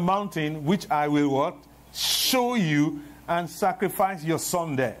 go to the mountain which I will what? Show you, and sacrifice your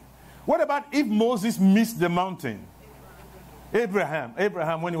son there. What about if Moses missed the mountain? Abraham,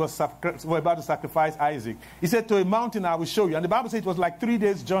 when he was about to sacrifice Isaac, he said, to a mountain I will show you. And the Bible says it was like 3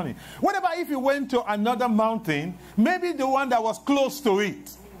 days' journey. What about if he went to another mountain, maybe the one that was close to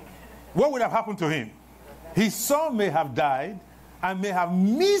it? What would have happened to him? His son may have died and may have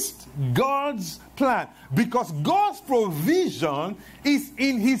missed God's plan, because God's provision is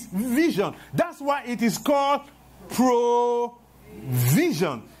in his vision. That's why it is called provision.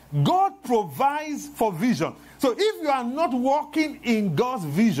 God provides for vision. So if you are not walking in God's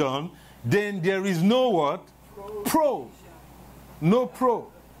vision, then there is no what? Pro. No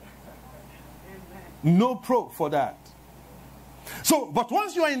pro. No pro for that. So, but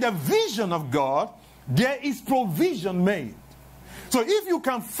once you are in the vision of God, there is provision made. So if you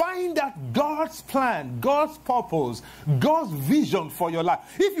can find out God's plan, God's purpose, God's vision for your life,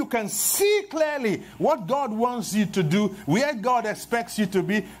 if you can see clearly what God wants you to do, where God expects you to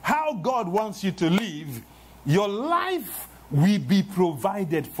be, how God wants you to live, your life will be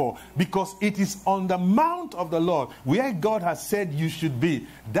provided for, because it is on the mount of the Lord where God has said you should be.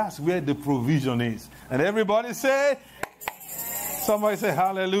 That's where the provision is. And everybody say, somebody say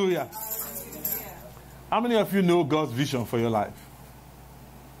hallelujah. How many of you know God's vision for your life?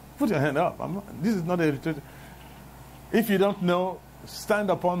 Put your hand up. This is not a retreat. If you don't know, stand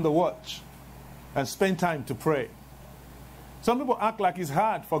upon the watch and spend time to pray. Some people act like it's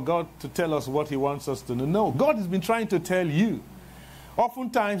hard for God to tell us what he wants us to know. No, God has been trying to tell you.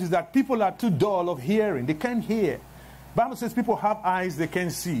 Oftentimes is that people are too dull of hearing. They can't hear. The Bible says people have eyes they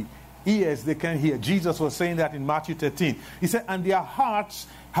can't see, ears they can't hear. Jesus was saying that in Matthew 13. He said, and their hearts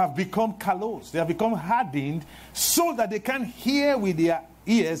have become callous. They have become hardened, so that they can't hear with their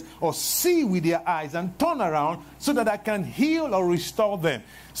ears or see with their eyes and turn around, so that I can heal or restore them.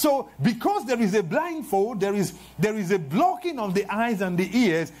 So because there is a blindfold, there is a blocking of the eyes and the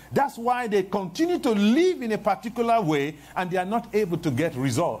ears. That's why they continue to live in a particular way, and they are not able to get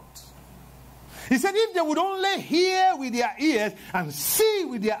results. He said if they would only hear with their ears and see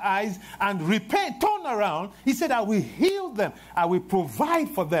with their eyes and repent, turn around, he said, I will heal them, I will provide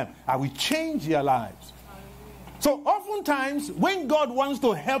for them, I will change their lives. So oftentimes, when God wants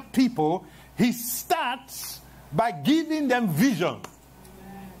to help people, he starts by giving them vision. Amen.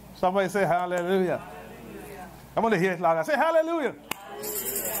 Somebody say hallelujah. Hallelujah. I want to hear it louder. Say hallelujah.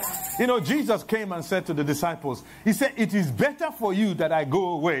 Hallelujah. You know, Jesus came and said to the disciples, he said, it is better for you that I go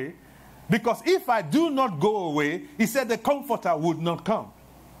away, because if I do not go away, he said, the Comforter would not come.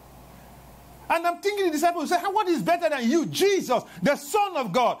 And I'm thinking the disciples say, what is better than you? Jesus, the Son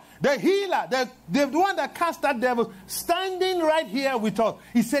of God, the healer, the one that cast that devil, standing right here with us.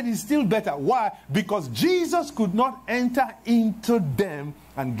 He said he's still better. Why? Because Jesus could not enter into them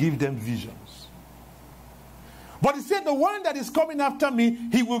and give them visions. But he said, the one that is coming after me,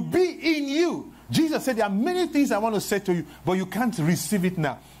 he will be in you. Jesus said, there are many things I want to say to you, but you can't receive it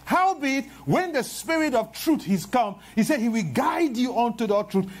now. Howbeit, when the Spirit of truth is come, he said he will guide you unto the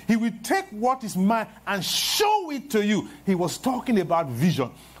truth. He will take what is mine and show it to you. He was talking about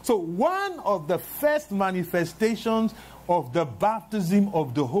vision. So one of the first manifestations of the baptism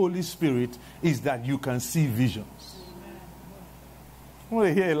of the Holy Spirit is that you can see visions. I want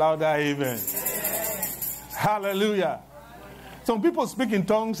to hear a louder amen. Hallelujah. Some people speak in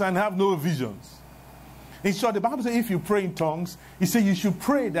tongues and have no visions. In short, the Bible says if you pray in tongues, it says you should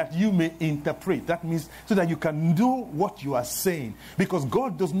pray that you may interpret. That means so that you can know what you are saying. Because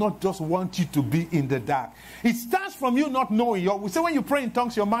God does not just want you to be in the dark. It starts from you not knowing. We say when you pray in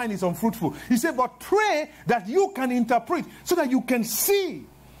tongues, your mind is unfruitful. He said, but pray that you can interpret so that you can see.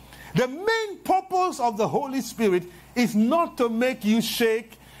 The main purpose of the Holy Spirit is not to make you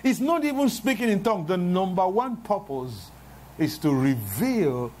shake. It's not even speaking in tongues. The number one purpose is to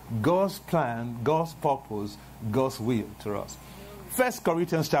reveal God's plan, God's purpose, God's will to us. 1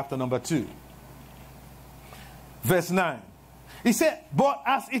 Corinthians chapter number 2. Verse 9. He said, but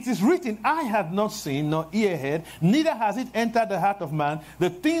as it is written, I have not seen, nor ear heard, neither has it entered the heart of man, the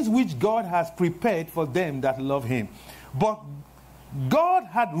things which God has prepared for them that love him. But God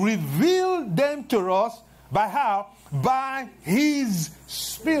had revealed them to us by how? By his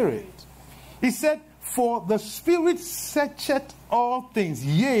Spirit. He said, for the Spirit searcheth all things,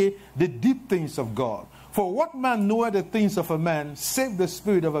 yea, the deep things of God. For what man knoweth the things of a man, save the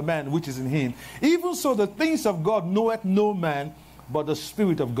spirit of a man which is in him? Even so the things of God knoweth no man, but the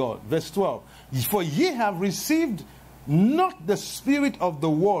Spirit of God. Verse 12. For ye have received not the spirit of the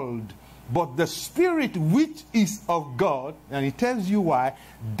world, but the Spirit which is of God. And he tells you why.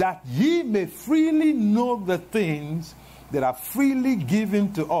 That ye may freely know the things that are freely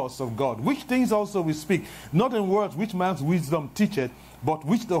given to us of God. Which things also we speak, not in words which man's wisdom teacheth, but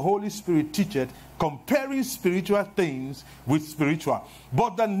which the Holy Spirit teacheth, comparing spiritual things with spiritual.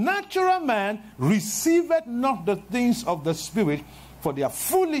 But the natural man receiveth not the things of the Spirit, for they are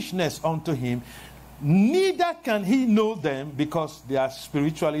foolishness unto him, neither can he know them, because they are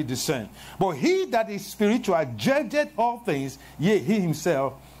spiritually discerned. But he that is spiritual judgeth all things, yea, he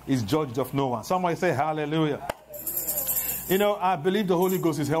himself is judged of no one. Somebody say hallelujah. You know, I believe the Holy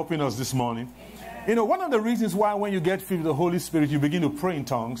Ghost is helping us this morning. You know, one of the reasons why when you get filled with the Holy Spirit, you begin to pray in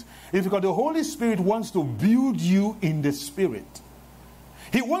tongues is because the Holy Spirit wants to build you in the Spirit.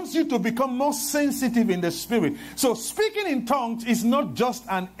 He wants you to become more sensitive in the Spirit. So speaking in tongues is not just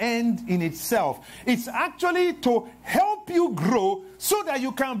an end in itself. It's actually to help you grow so that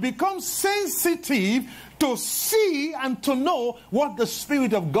you can become sensitive to see and to know what the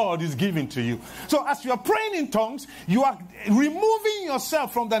Spirit of God is giving to you. So as you are praying in tongues, you are removing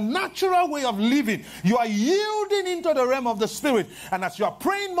yourself from the natural way of living. You are yielding into the realm of the Spirit. And as you are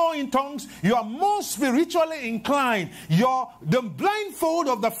praying more in tongues, you are more spiritually inclined. The blindfold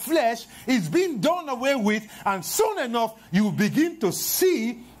of the flesh is being done away with, and soon enough you begin to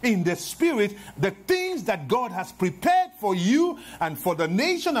see in the Spirit the things that God has prepared for you and for the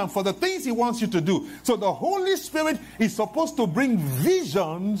nation and for the things he wants you to do. So the Holy Spirit is supposed to bring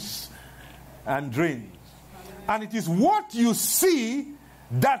visions and dreams. And it is what you see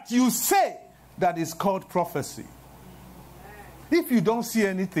that you say that is called prophecy. If you don't see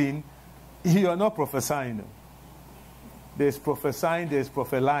anything, you are not prophesying. There's prophesying, there's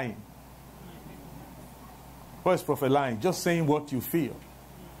prophesying. What is prophesying? Just saying what you feel.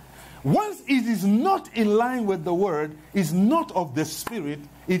 Once it is not in line with the word, it's not of the Spirit,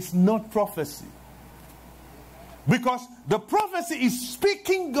 it's not prophecy. Because the prophecy is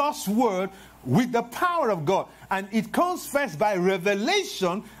speaking God's word with the power of God. And it comes first by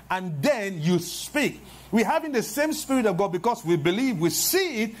revelation, and then you speak. We're having the same Spirit of God because we believe, we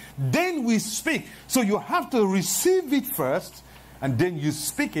see it, then we speak. So you have to receive it first, and then you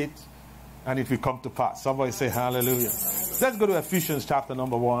speak it, and it will come to pass. Somebody say hallelujah. Let's go to Ephesians chapter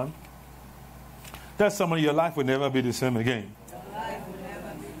number 1. Tell someone your life will never be the same again.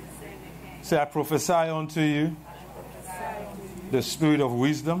 Say, I prophesy unto you the spirit of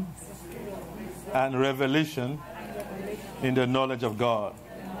wisdom and revelation in the knowledge of God.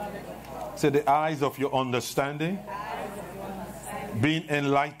 Say, the eyes of your understanding being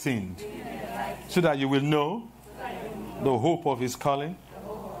enlightened, so that you will know the hope of his calling,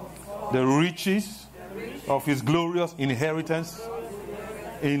 the riches of his glorious inheritance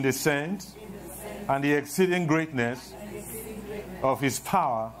in the saints, and the exceeding greatness of his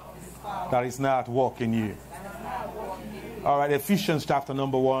power that is now at work in you. All right, Ephesians chapter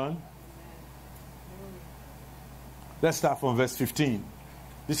number 1. Let's start from verse 15.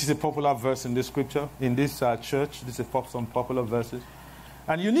 This is a popular verse in this scripture, in this church. This is some popular verses.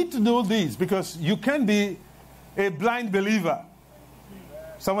 And you need to know these because you can be a blind believer.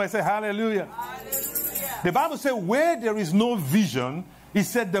 Somebody say hallelujah. Hallelujah. The Bible says where there is no vision, it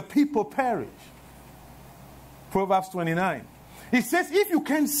said the people perish. Proverbs 29. It says if you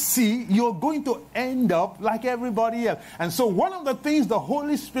can see, you're going to end up like everybody else. And so one of the things the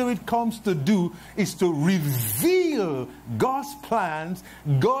Holy Spirit comes to do is to reveal God's plans,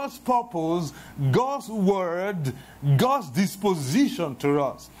 God's purpose, God's word, God's disposition to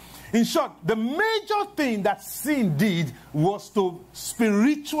us. In short, the major thing that sin did was to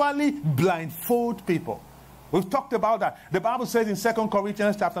spiritually blindfold people. We've talked about that. The Bible says in 2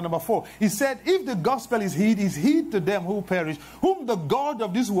 Corinthians chapter number 4, it said, if the gospel is hid to them who perish, whom the God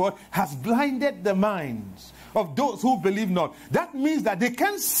of this world has blinded the minds of those who believe not. That means that they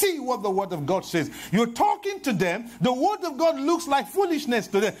can't see what the word of God says. You're talking to them, the word of God looks like foolishness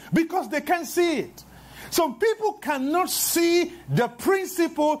to them because they can't see it. Some people cannot see the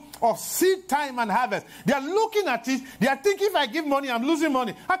principle of seed time and harvest. They are looking at it. They are thinking, if I give money, I'm losing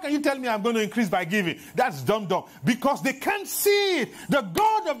money. How can you tell me I'm going to increase by giving? That's dumb. Because they can't see it. The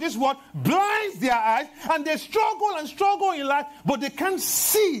God of this world blinds their eyes and they struggle and struggle in life, but they can't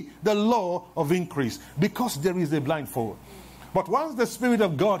see the law of increase because there is a blindfold. But once the Spirit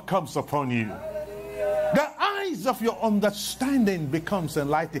of God comes upon you, the eyes of your understanding becomes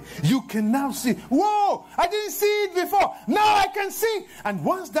enlightened. You can now see, whoa, I didn't see it before. Now I can see. And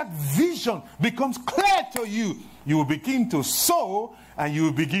once that vision becomes clear to you, you will begin to sow and you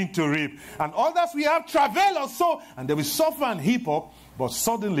will begin to reap. And others we have travail or sow, and they will suffer and heap up, but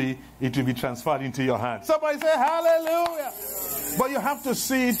suddenly it will be transferred into your hand. Somebody say hallelujah. But you have to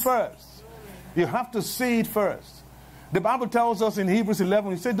see it first. You have to see it first. The Bible tells us in Hebrews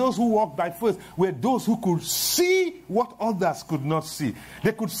 11, it said those who walked by faith were those who could see what others could not see.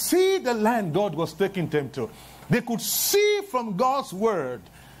 They could see the land God was taking them to. They could see from God's word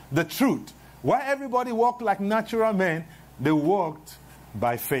the truth. While everybody walked like natural men, they walked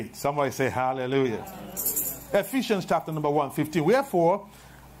by faith. Somebody say hallelujah. Ephesians chapter number 1, 15. Wherefore,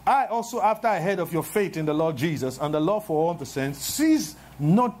 I also, after I heard of your faith in the Lord Jesus and the love for all the saints, cease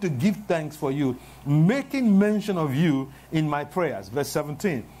not to give thanks for you, making mention of you in my prayers. Verse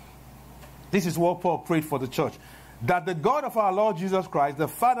 17. This is what Paul prayed for the church. That the God of our Lord Jesus Christ, the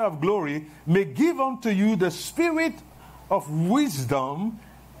Father of glory, may give unto you the spirit of wisdom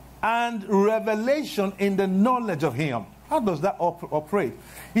and revelation in the knowledge of him. How does that operate?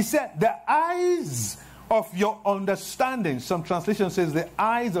 He said, the eyes of your understanding, some translation says the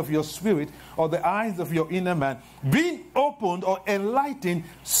eyes of your spirit or the eyes of your inner man, being opened or enlightened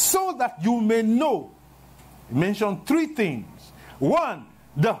so that you may know. He mentioned three things. One,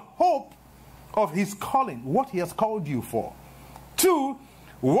 the hope of his calling, what he has called you for. Two,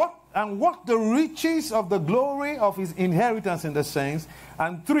 what the riches of the glory of his inheritance in the saints.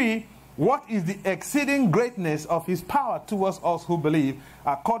 And three, what is the exceeding greatness of his power towards us who believe,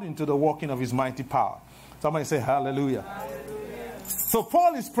 according to the working of his mighty power. Somebody say hallelujah. Hallelujah. So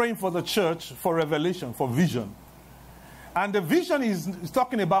Paul is praying for the church for revelation, for vision. And the vision he's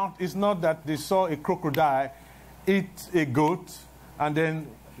talking about is not that they saw a crocodile eat a goat and then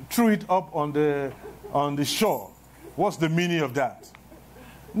threw it up on the shore. What's the meaning of that?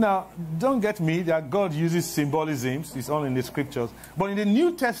 Now, don't get me that God uses symbolisms. It's all in the scriptures. But in the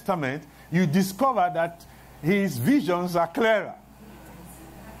New Testament, you discover that his visions are clearer.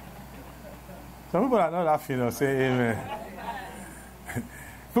 Some people are not laughing or saying amen.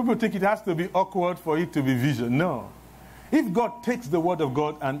 People think it has to be awkward for it to be vision. No. If God takes the word of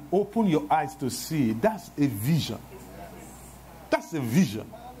God and open your eyes to see it, that's a vision. That's a vision.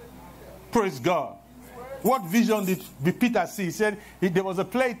 Praise God. What vision did Peter see? He said there was a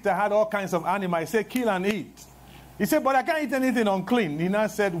plate that had all kinds of animals. He said, kill and eat. He said, but I can't eat anything unclean. He now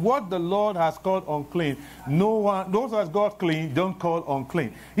said, what the Lord has called unclean, those who has got clean, don't call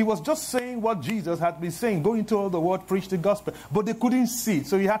unclean. He was just saying what Jesus had been saying, go into all the world, preach the gospel. But they couldn't see it,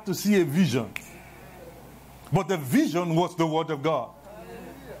 so he had to see a vision. But the vision was the word of God.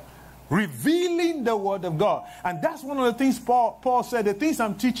 Revealing the word of God. And that's one of the things Paul said, the things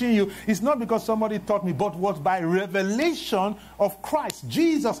I'm teaching you is not because somebody taught me, but was by revelation of Christ.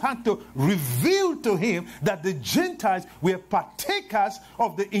 Jesus had to reveal to him that the Gentiles were partakers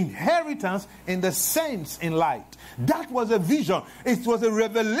of the inheritance in the saints in light. That was a vision. It was a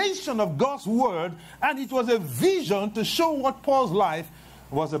revelation of God's word, and it was a vision to show what Paul's life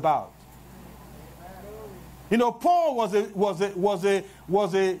was about. You know, Paul was a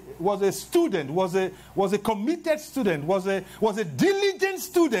student, was a committed student, was a diligent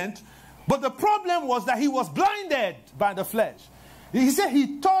student, but the problem was that he was blinded by the flesh. He said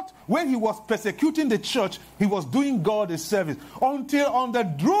he thought when he was persecuting the church, he was doing God a service. Until on the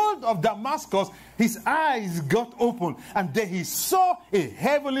road of Damascus, his eyes got open, and then he saw a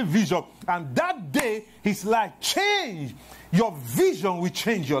heavenly vision. And that day, his life changed. Your vision will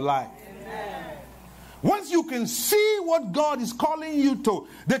change your life. Amen. Once you can see what God is calling you to,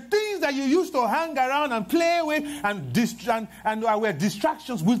 the things that you used to hang around and play with and where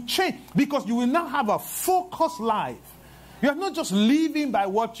distractions will change, because you will now have a focused life. You are not just living by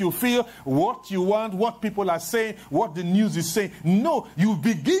what you feel, what you want, what people are saying, what the news is saying. No, you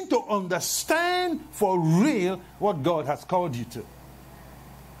begin to understand for real what God has called you to.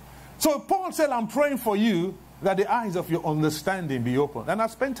 So Paul said, I'm praying for you that the eyes of your understanding be open. And I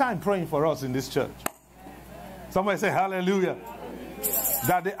spent time praying for us in this church. Somebody say hallelujah.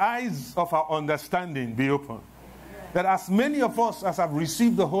 That the eyes of our understanding be open. That as many of us as have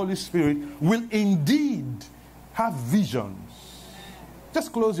received the Holy Spirit will indeed have visions.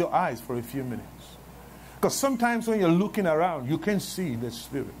 Just close your eyes for a few minutes. Because sometimes when you're looking around, you can see the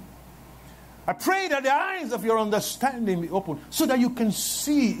Spirit. I pray that the eyes of your understanding be open so that you can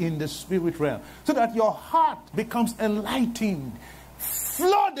see in the spirit realm. So that your heart becomes enlightened,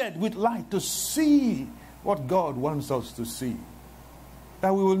 flooded with light to see what God wants us to see.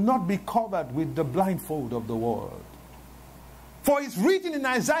 That we will not be covered with the blindfold of the world. For it's written in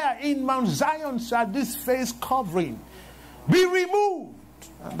Isaiah, in Mount Zion shall this face covering be removed,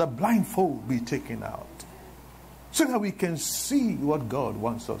 and the blindfold be taken out. So that we can see what God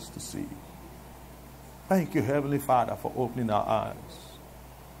wants us to see. Thank you, Heavenly Father, for opening our eyes.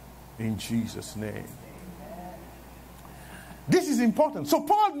 In Jesus' name. This is important. So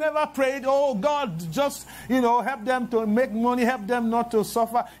Paul never prayed, oh God, just, help them to make money, help them not to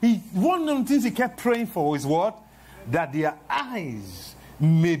suffer. One of the things he kept praying for is what? That their eyes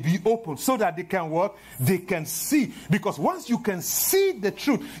may be open so that they can what? They can see. Because once you can see the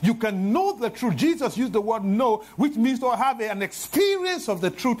truth, you can know the truth. Jesus used the word know, which means to have an experience of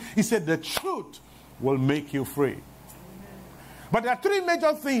the truth. He said the truth will make you free. But there are three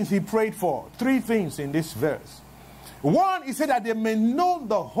major things he prayed for. Three things in this verse. One, he said that they may know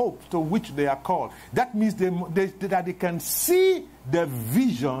the hope to which they are called. That means that they can see the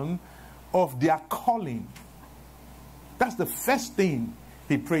vision of their calling. That's the first thing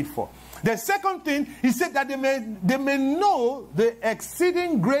he prayed for. The second thing, he said that they may know the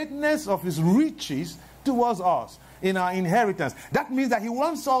exceeding greatness of his riches towards us in our inheritance. That means that he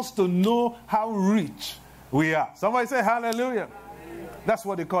wants us to know how rich we are. Somebody say hallelujah. That's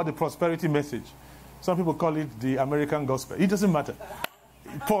what they call the prosperity message. Some people call it the American gospel. It doesn't matter.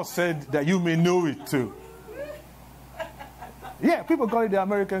 Paul said that you may know it too. Yeah, people call it the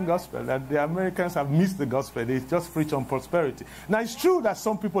American gospel, that the Americans have missed the gospel. They just preach on prosperity. Now, it's true that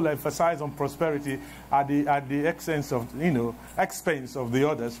some people emphasize on prosperity at the expense of the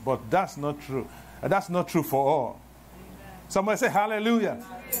others, but that's not true. That's not true for all. Somebody say hallelujah.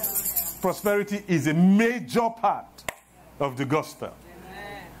 Prosperity is a major part of the gospel.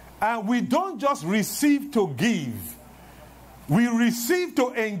 And we don't just receive to give. We receive to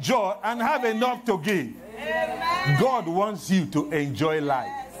enjoy and have enough to give. God wants you to enjoy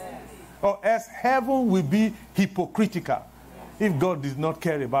life. Or else heaven will be hypocritical if God does not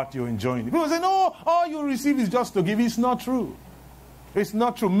care about you enjoying it. People say, no, all you receive is just to give. It's not true. It's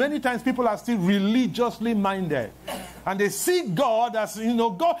not true. Many times people are still religiously minded. And they see God as,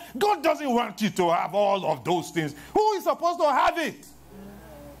 God doesn't want you to have all of those things. Who is supposed to have it?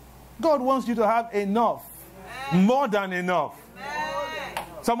 God wants you to have enough. More than enough.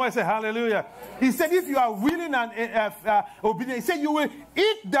 Somebody say hallelujah. He said if you are willing and obedient, he said you will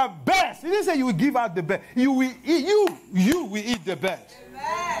eat the best. He didn't say you will give out the best. You will eat the best.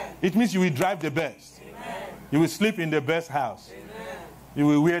 Amen. It means you will drive the best. Amen. You will sleep in the best house. Amen. You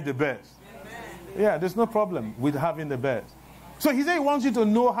will wear the best. Amen. Yeah, there's no problem with having the best. So he said he wants you to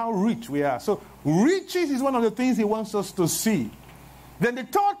know how rich we are. So riches is one of the things he wants us to see. Then the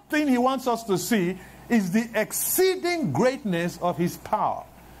third thing he wants us to see is the exceeding greatness of his power.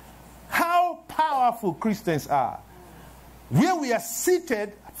 How powerful Christians are. Where we are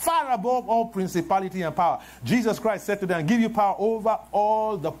seated far above all principality and power. Jesus Christ said to them, give you power over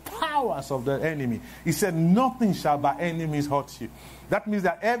all the powers of the enemy. He said, nothing shall by enemies hurt you. That means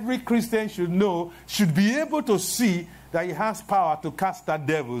that every Christian should be able to see that he has power to cast out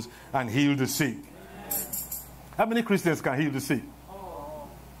devils and heal the sick. How many Christians can heal the sick?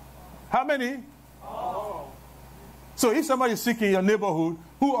 How many? So if somebody is sick in your neighborhood,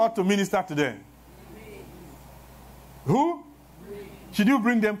 who ought to minister to them? Who? Should you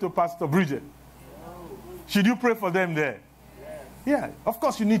bring them to Pastor Bridget? Should you pray for them there? Yeah, of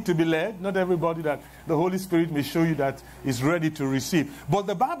course you need to be led. Not everybody that the Holy Spirit may show you that is ready to receive. But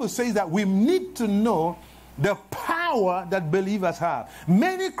the Bible says that we need to know the power that believers have.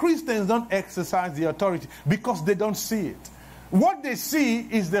 Many Christians don't exercise the authority because they don't see it. What they see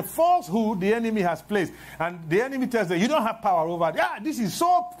is the falsehood the enemy has placed. And the enemy tells them, you don't have power over it. This is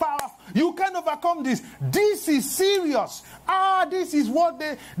so powerful. You can't overcome this. This is serious. This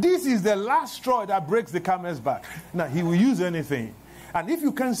is the last straw that breaks the camel's back. Now, he will use anything. And if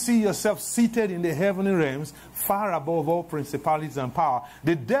you can see yourself seated in the heavenly realms, far above all principalities and power,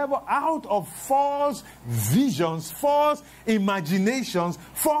 the devil, out of false visions, false imaginations,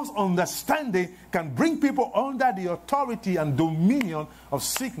 false understanding, can bring people under the authority and dominion of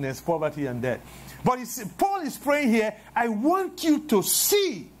sickness, poverty, and death. But Paul is praying here, I want you to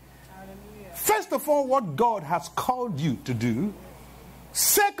see, first of all, what God has called you to do.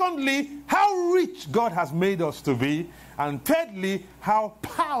 Secondly, how rich God has made us to be. And thirdly, how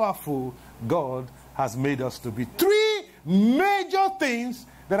powerful God has made us to be. Three major things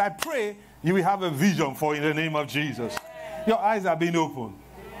that I pray you will have a vision for in the name of Jesus. Your eyes are being opened.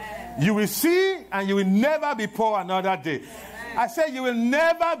 You will see and you will never be poor another day. I say you will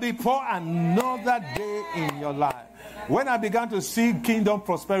never be poor another day in your life. When I began to see kingdom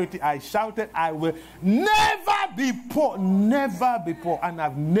prosperity, I shouted, I will never be poor. Never be poor. And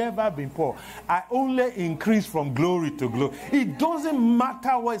I've never been poor. I only increase from glory to glory. It doesn't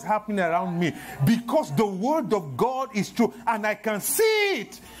matter what is happening around me, because the word of God is true and I can see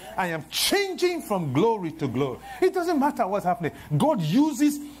it. I am changing from glory to glory. It doesn't matter what's happening. God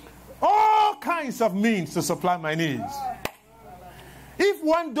uses all kinds of means to supply my needs. If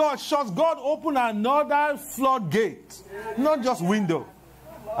one door shuts, God open another floodgate, not just window.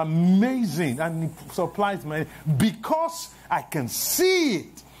 Amazing. And He supplies my, because I can see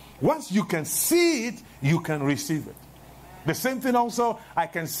it. Once you can see it, you can receive it. The same thing also, I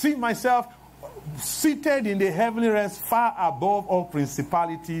can see myself seated in the heavenly realms, far above all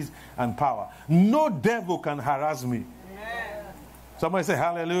principalities and power. No devil can harass me. Somebody say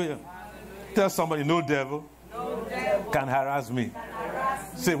hallelujah. Tell somebody, no devil can harass me.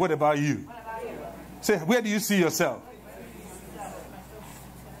 Say, what about you? Say, where do you see yourself?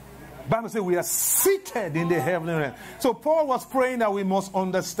 Bible says we are seated in the heavenly realm. So Paul was praying that we must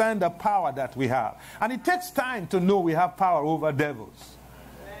understand the power that we have. And it takes time to know we have power over devils.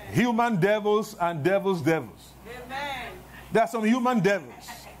 Human devils and devils. There are some human devils.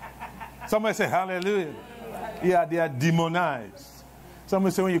 Somebody say hallelujah. Yeah, they are demonized.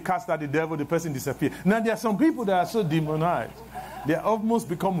 Somebody say when you cast out the devil, the person disappears. Now there are some people that are so demonized, they almost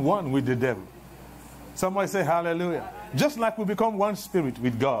become one with the devil. Somebody say hallelujah. Just like we become one spirit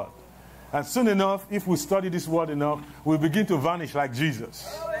with God. And soon enough, if we study this word enough, we'll begin to vanish like Jesus.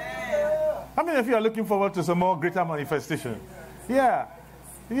 How many of you are looking forward to some more greater manifestation? Yeah.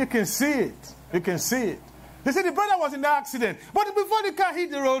 You can see it. You can see it. They said the brother was in the accident. But before the car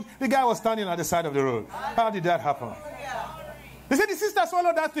hit the road, the guy was standing at the side of the road. How did that happen? They said the sister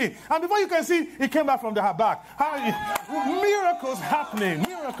swallowed that thing. And before you can see, it came back from the back. Miracles happening.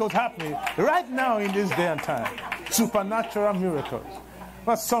 Miracles happening right now in this day and time. Supernatural miracles.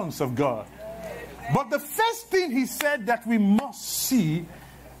 We're sons of God. But the first thing he said that we must see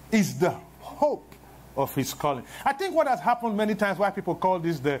is the hope of his calling. I think what has happened many times, why people call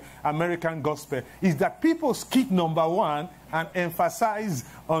this the American gospel, is that people skip number one and emphasize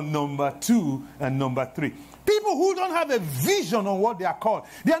on number two and number three. People who don't have a vision on what they are called.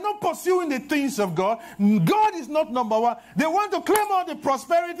 They are not pursuing the things of God. God is not number one. They want to claim all the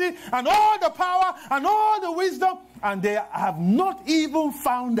prosperity and all the power and all the wisdom, and they have not even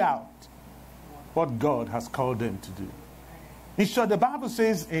found out what God has called them to do. In short, the Bible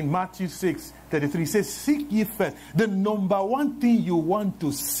says in Matthew 6:33, it says, seek ye first. The number one thing you want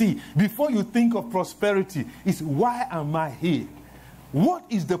to see before you think of prosperity is, why am I here? What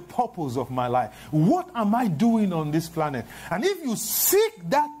is the purpose of my life? What am I doing on this planet? And if you seek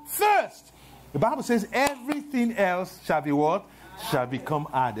that first, the Bible says everything else shall be what? Shall become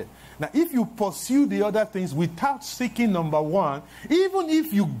added. Now, if you pursue the other things without seeking number one, even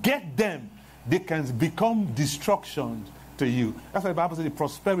if you get them, they can become destruction to you. That's why the Bible says the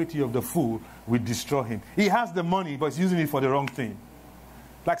prosperity of the fool will destroy him. He has the money, but he's using it for the wrong thing.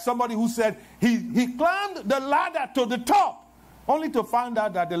 Like somebody who said he climbed the ladder to the top, only to find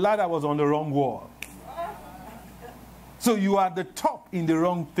out that the ladder was on the wrong wall. So you are the top in the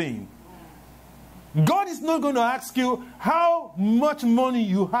wrong thing. God is not going to ask you how much money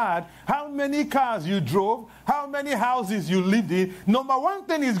you had, how many cars you drove, how many houses you lived in. Number one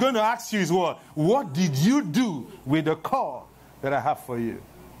thing he's going to ask you is what? What did you do with the call that I have for you?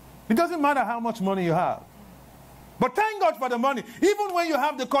 It doesn't matter how much money you have. But thank God for the money. Even when you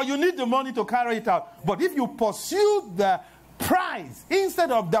have the call, you need the money to carry it out. But if you pursue the prize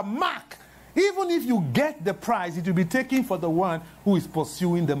instead of the mark, even if you get the prize, it will be taken for the one who is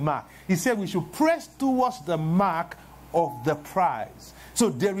pursuing the mark. He said we should press towards the mark of the prize. So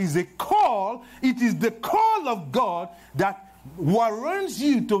there is a call. It is the call of God that warrants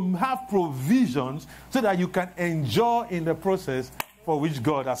you to have provisions so that you can enjoy in the process for which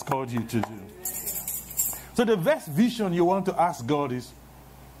God has called you to do. So the best vision you want to ask God is,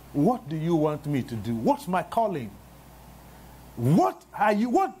 what do you want me to do? What's my calling? What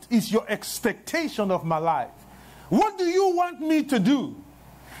is your expectation of my life? What do you want me to do?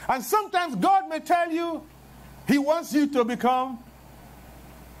 And sometimes God may tell you he wants you to become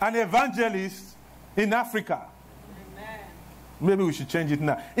an evangelist in Africa. Amen. Maybe we should change it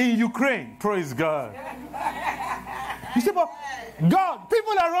now. In Ukraine, praise God. You say, but God,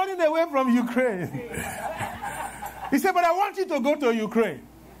 people are running away from Ukraine. He said, but I want you to go to Ukraine.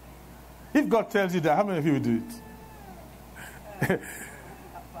 If God tells you that, how many of you will do it?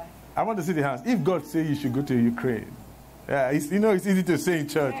 I want to see the hands. If God says you should go to Ukraine, it's easy to say in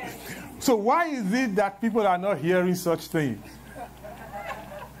church. So why is it that people are not hearing such things?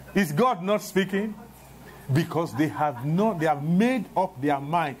 Is God not speaking? Because they have made up their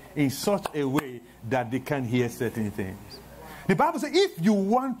mind in such a way that they can hear certain things. The Bible says if you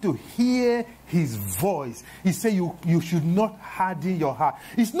want to hear his voice, he said you should not harden your heart.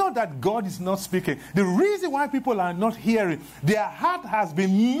 It's not that God is not speaking. The reason why people are not hearing, their heart has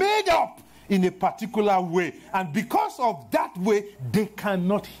been made up in a particular way. And because of that way, they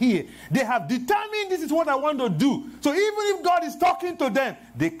cannot hear. They have determined this is what I want to do. So even if God is talking to them,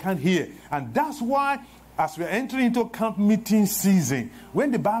 they can't hear. And that's why as we're entering into camp meeting season,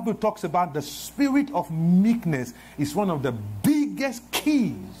 when the Bible talks about the spirit of meekness, it's one of the biggest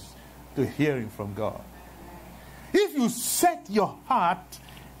keys to hearing from God. If you set your heart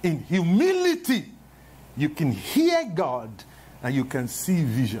in humility, you can hear God and you can see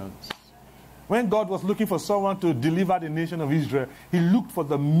visions. When God was looking for someone to deliver the nation of Israel, he looked for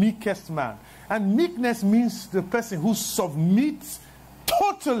the meekest man. And meekness means the person who submits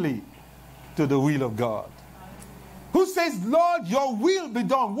totally to the will of God. Who says, Lord, your will be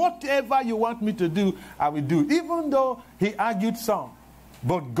done. Whatever you want me to do, I will do. Even though he argued some.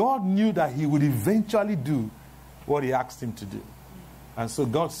 But God knew that he would eventually do what he asked him to do. And so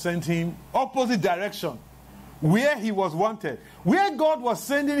God sent him opposite direction, where he was wanted. Where God was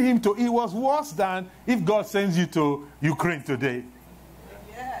sending him to, it was worse than if God sends you to Ukraine today.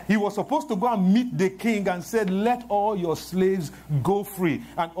 He was supposed to go and meet the king and said, let all your slaves go free.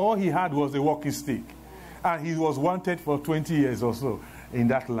 And all he had was a walking stick. And he was wanted for 20 years or so in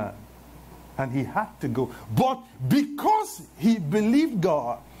that land. And he had to go. But because he believed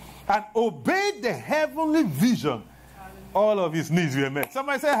God and obeyed the heavenly vision, all of his needs were met.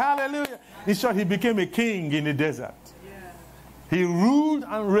 Somebody say hallelujah. In short, he became a king in the desert. He ruled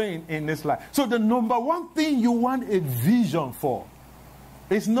and reigned in this life. So the number one thing you want a vision for,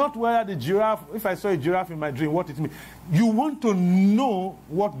 it's not whether the giraffe, if I saw a giraffe in my dream, what it means. You want to know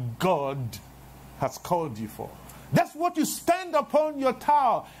what God has called you for. That's what you stand upon your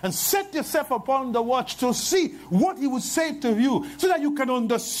tower and set yourself upon the watch to see what he would say to you so that you can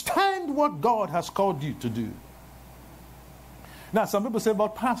understand what God has called you to do. Now, some people say,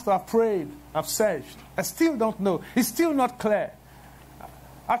 but Pastor, I've prayed, I've searched. I still don't know. It's still not clear.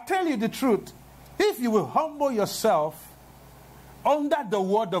 I'll tell you the truth. If you will humble yourself under the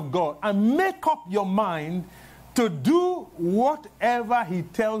word of God and make up your mind to do whatever he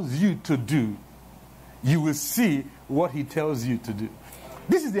tells you to do, you will see what he tells you to do.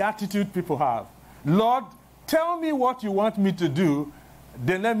 This is the attitude people have. Lord, tell me what you want me to do,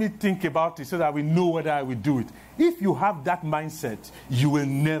 then let me think about it so that we know whether I will do it. If you have that mindset, you will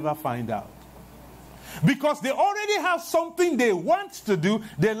never find out. Because they already have something they want to do,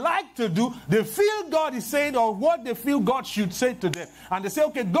 they like to do, they feel God is saying or what they feel God should say to them. And they say,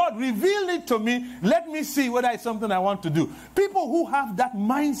 okay, God, reveal it to me. Let me see whether it's something I want to do. People who have that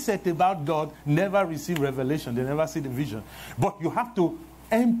mindset about God never receive revelation. They never see the vision. But you have to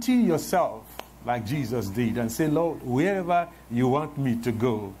empty yourself like Jesus did and say, Lord, wherever you want me to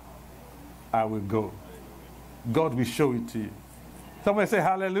go, I will go. God will show it to you. Somebody say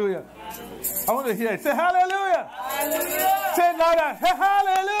hallelujah. Hallelujah. I want to hear it. Say hallelujah. Hallelujah. Say it louder. Hey,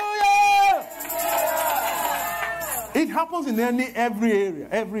 hallelujah. It happens in every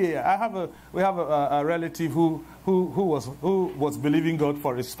area. We have a relative who was believing God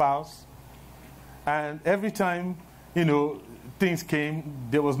for a spouse, and every time, things came,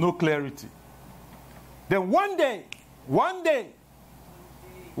 there was no clarity. Then one day,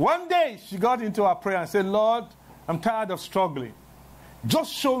 she got into her prayer and said, Lord, I'm tired of struggling.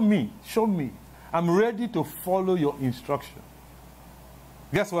 Just show me. I'm ready to follow your instruction.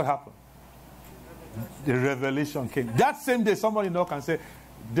 Guess what happened? The revelation came. That same day, somebody knocked and said,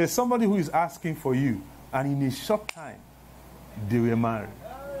 there's somebody who is asking for you. And in a short time, they were married.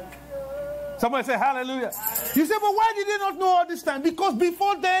 Somebody say hallelujah. You say, but why did they not know all this time? Because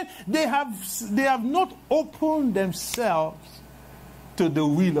before then, they have not opened themselves to the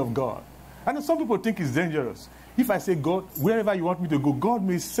will of God. I know some people think it's dangerous. If I say, God, wherever you want me to go, God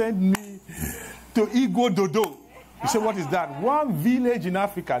may send me to Igbo Dodo. You say, what is that? One village in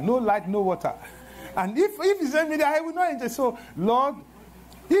Africa, no light, no water. And if you send me there, I will not enter. So, Lord,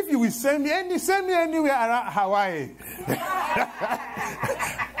 if you will send me anywhere around Hawaii.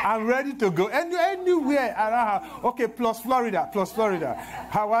 I'm ready to go. Anywhere around. Okay, plus Florida.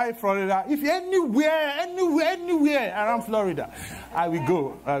 Hawaii, Florida. If anywhere around Florida, I will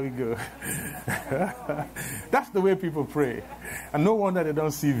go. That's the way people pray. And no wonder they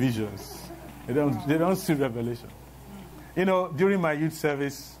don't see visions. They don't see revelation. During my youth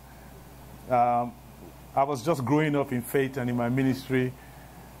service, I was just growing up in faith and in my ministry.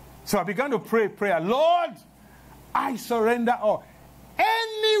 So I began to pray, Lord, I surrender all.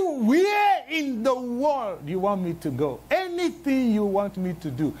 Anywhere in the world you want me to go, anything you want me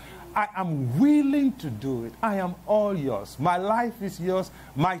to do, I am willing to do it. I am all yours. My life is yours.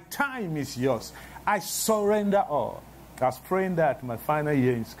 My time is yours. I surrender all. I was praying that my final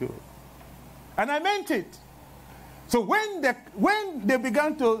year in school. And I meant it. So when they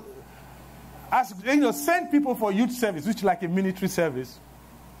began to send people for youth service, which is like a military service,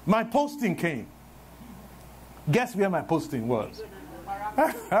 my posting came. Guess where my posting was?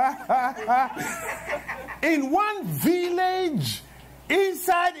 In one village,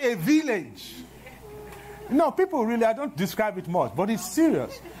 inside a village. No, people really, I don't describe it much, but it's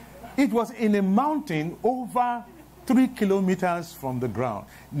serious. It was in a mountain over 3 kilometers from the ground.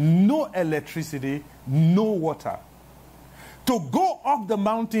 No electricity, no water. To go up the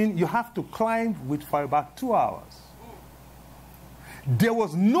mountain, you have to climb for about 2 hours. There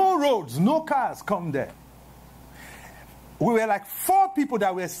was no roads, no cars come there. We were like 4 people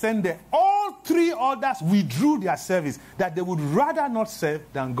that were sent there. All 3 others withdrew their service, that they would rather not serve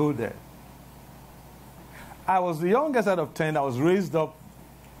than go there. I was the youngest out of 10. I was raised up,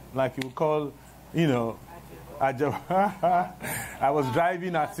 like you would call, I was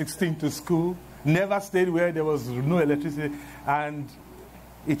driving at 16 to school. Never stayed where there was no electricity. And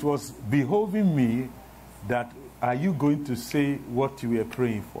it was behoving me that, are you going to say what you were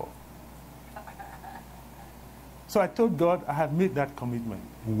praying for? So I told God, I have made that commitment.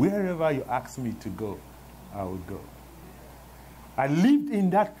 Wherever you ask me to go, I will go. I lived in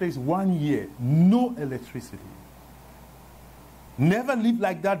that place 1 year, no electricity. Never lived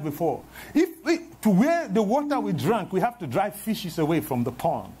like that before. To where the water we drank, we have to drive fishes away from the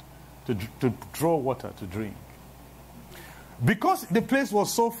pond to draw water to drink. Because the place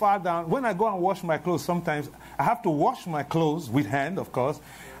was so far down, when I go and wash my clothes, sometimes I have to wash my clothes with hand, of course,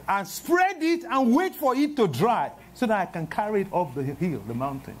 and spread it and wait for it to dry so that I can carry it up the hill, the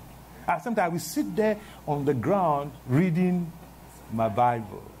mountain. And sometimes I will sit there on the ground reading my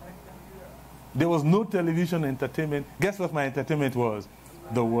Bible. There was no television entertainment. Guess what my entertainment was?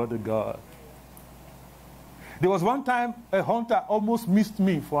 The Word of God. There was one time a hunter almost missed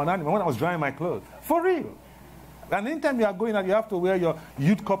me for an animal when I was drying my clothes. For real. And anytime you are going out, you have to wear your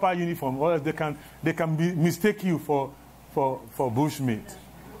youth copper uniform, or else they can mistake you for bushmeat.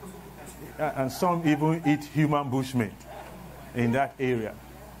 And some even eat human bushmeat in that area.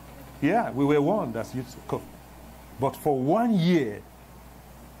 Yeah, we were warned as youth cook. But for 1 year,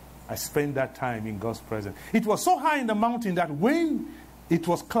 I spent that time in God's presence. It was so high in the mountain that when it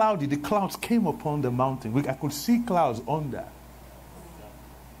was cloudy, the clouds came upon the mountain. I could see clouds under.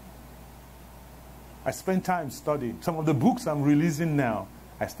 I spent time studying. Some of the books I'm releasing now,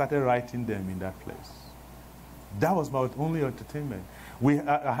 I started writing them in that place. That was my only entertainment.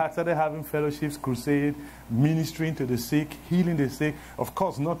 I started having fellowships, crusade, ministering to the sick, healing the sick. Of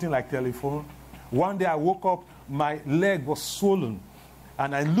course, nothing like telephone. One day I woke up, my leg was swollen.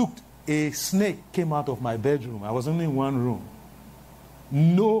 And I looked, a snake came out of my bedroom. I was only in one room.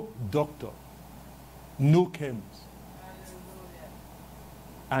 No doctor, no chemist.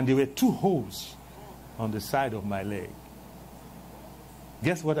 And there were 2 holes on the side of my leg.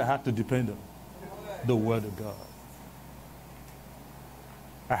 Guess what I had to depend on? The Word of God.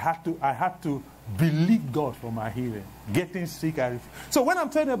 I had to believe God for my healing. Getting sick, so when I'm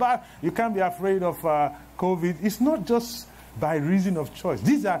telling about you can't be afraid of COVID, it's not just by reason of choice.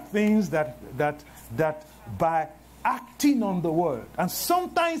 These are things that by acting on the word. And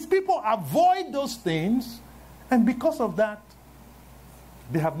sometimes people avoid those things, and because of that,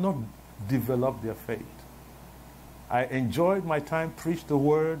 they have not developed their faith. I enjoyed my time, preached the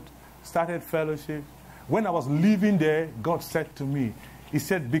word, started fellowship. When I was leaving there, God said to me, He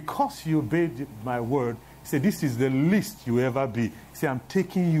said, because you obeyed my word, He said, this is the least you ever be. He said, I'm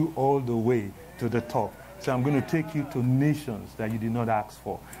taking you all the way to the top. So I'm going to take you to nations that you did not ask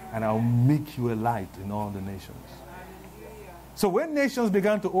for, and I'll make you a light in all the nations. So when nations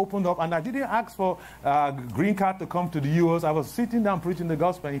began to open up, and I didn't ask for green card to come to the US, I was sitting down preaching the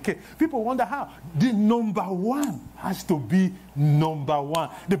gospel, and it came. People wonder how. The number one has to be number one.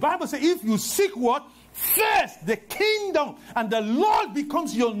 The Bible says if you seek what? First, the kingdom, and the Lord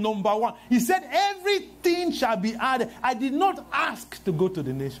becomes your number one. He said everything shall be added. I did not ask to go to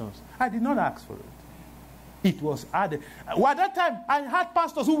the nations. I did not ask for it. It was added. Well, at that time, I had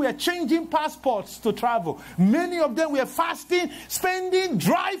pastors who were changing passports to travel. Many of them were fasting, spending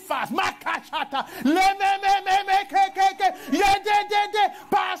dry fast. Passport,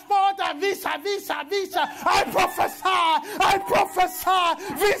 visa. I prophesy,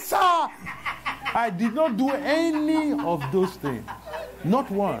 visa. I did not do any of those things. Not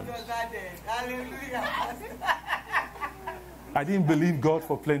one. I didn't believe God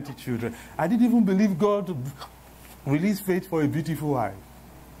for plenty children. I didn't even believe God to release faith for a beautiful wife.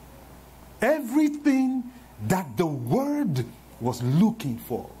 Everything that the word was looking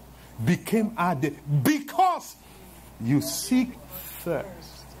for became added because you seek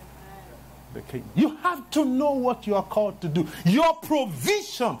first the king. You have to know what you are called to do. Your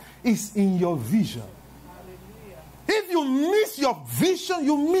provision is in your vision. If you miss your vision,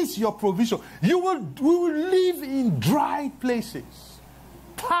 you miss your provision. We will live in dry places,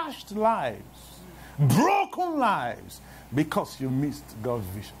 parched lives, broken lives, because you missed God's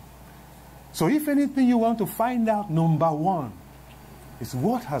vision. So if anything you want to find out, number one, is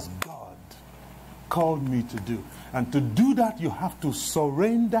what has God called me to do? And to do that, you have to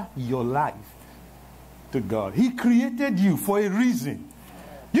surrender your life to God. He created you for a reason.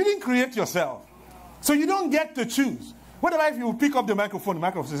 You didn't create yourself. So you don't get to choose. What about if you pick up the microphone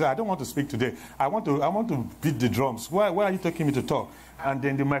says, I don't want to speak today. I want to beat the drums. Why are you taking me to talk? And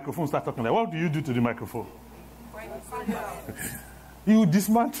then the microphone starts talking. Like, what do you do to the microphone? You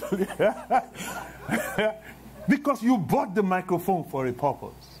dismantle it. Because you bought the microphone for a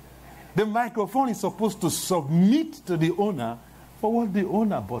purpose. The microphone is supposed to submit to the owner for what the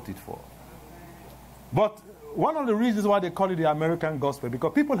owner bought it for. But one of the reasons why they call it the American gospel,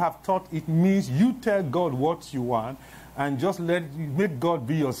 because people have thought it means you tell God what you want and just make God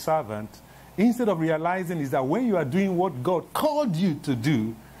be your servant, instead of realizing is that when you are doing what God called you to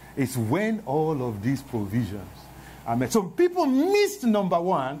do, it's when all of these provisions are met. So people missed number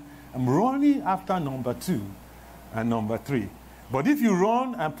one. I'm running after number two and number three. But if you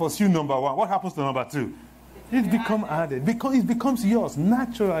run and pursue number one, what happens to number two? It becomes added, because it becomes yours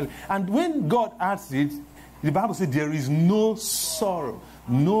naturally. And when God adds it, the Bible says there is no sorrow,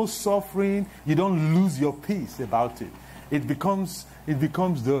 no suffering. You don't lose your peace about it. It becomes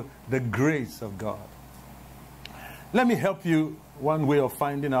the grace of God. Let me help you one way of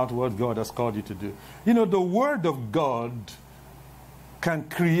finding out what God has called you to do. You know, the Word of God can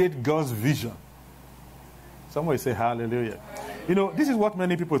create God's vision. Somebody say hallelujah. You know, this is what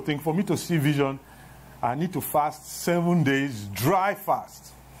many people think. For me to see vision, I need to fast 7 days, dry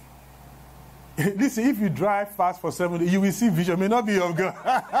fast. Listen, if you dry fast for 7 days, you will see vision. It may not be of God.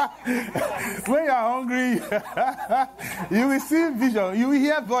 When you are hungry, you will see vision. You will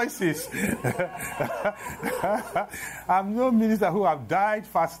hear voices. I'm no minister who have died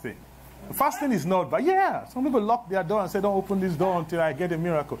fasting. Fasting is not bad. Yeah, some people lock their door and say, don't open this door until I get a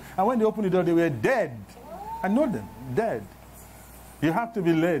miracle. And when they open the door, they were dead. I know them, dead. You have to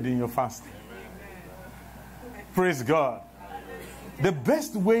be led in your fasting. Praise God. The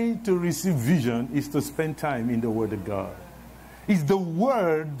best way to receive vision is to spend time in the Word of God. It's the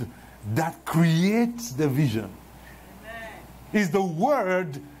Word that creates the vision. It's the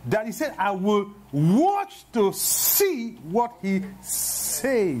Word that He said, I will watch to see what He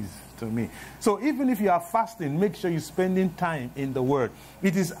says to me. So even if you are fasting, make sure you're spending time in the Word.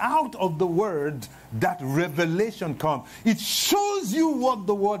 It is out of the Word that revelation comes. It shows you what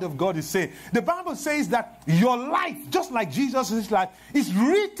the Word of God is saying. The Bible says that your life, just like Jesus' life, is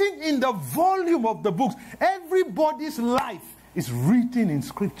written in the volume of the books. Everybody's life is written in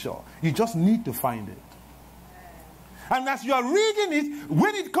Scripture. You just need to find it. And as you are reading it,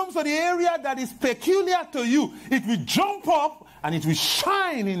 when it comes to the area that is peculiar to you, it will jump up and it will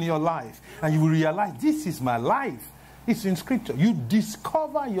shine in your life. And you will realize, this is my life. It's in Scripture. You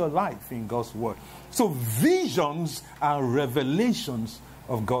discover your life in God's Word. So visions are revelations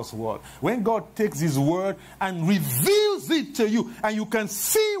of God's Word. When God takes His Word and reveals it to you, and you can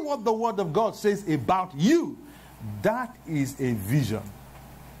see what the Word of God says about you, that is a vision.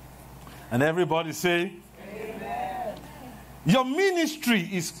 And everybody say, Amen. Your ministry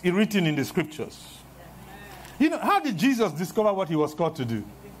is written in the Scriptures. You know, how did Jesus discover what He was called to do?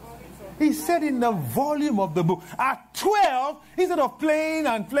 He said in the volume of the book. At 12, instead of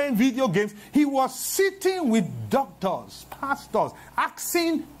playing video games, he was sitting with doctors, pastors,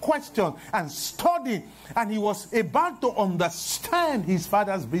 asking questions and studying. And he was about to understand his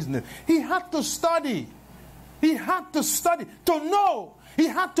Father's business. He had to study. He had to study to know. He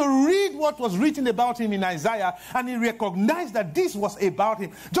had to read what was written about him in Isaiah, and he recognized that this was about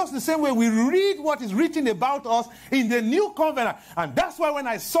him. Just the same way we read what is written about us in the New Covenant. And that's why when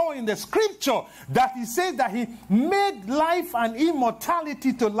I saw in the Scripture that he said that he made life and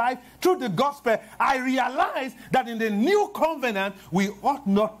immortality to life through the gospel, I realized that in the New Covenant we ought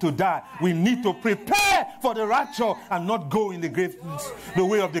not to die. We need to prepare for the rapture and not go in the grave, the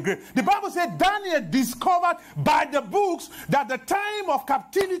way of the grave. The Bible said Daniel discovered by the books that the time of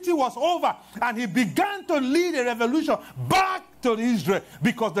captivity was over, and he began to lead a revolution back to Israel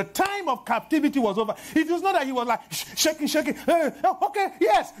because the time of captivity was over. It was not that he was like shaking. Okay,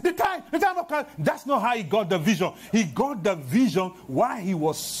 yes, the time of captivity. That's not how he got the vision. He got the vision while he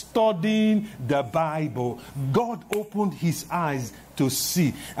was studying the Bible. God opened his eyes to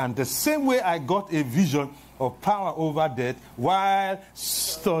see, and the same way I got a vision of power over death while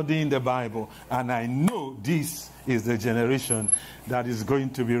studying the Bible, and I know this is the generation that is going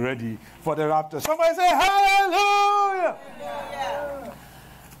to be ready for the rapture. Somebody say hallelujah. Yeah.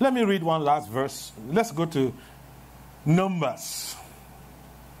 Let me read one last verse. Let's go to Numbers,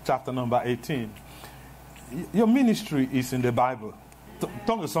 chapter number 18. Your ministry is in the Bible.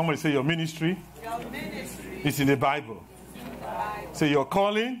 Turn to somebody, say your ministry is in the Bible. Say your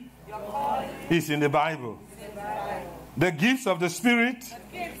calling is in the Bible. The gifts of the Spirit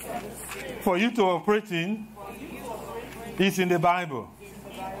for you to operate in is in the Bible.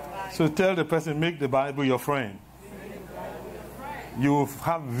 So tell the person, make the Bible your friend. You will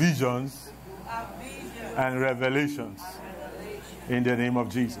have visions and revelations in the name of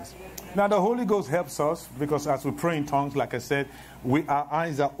Jesus. Now the Holy Ghost helps us because as we pray in tongues, like I said, our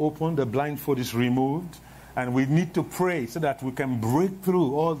eyes are open, the blindfold is removed, and we need to pray so that we can break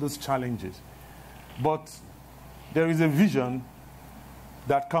through all those challenges. But there is a vision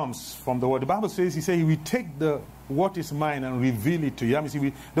that comes from the Word. The Bible says, he will take what is mine and reveal it to you. I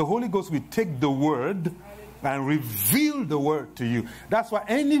mean, the Holy Ghost will take the Word and reveal the Word to you. That's why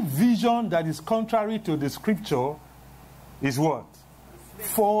any vision that is contrary to the Scripture is what?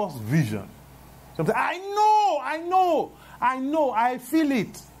 False vision. Sometimes, I feel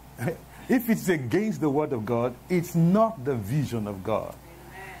it. If it's against the Word of God, it's not the vision of God.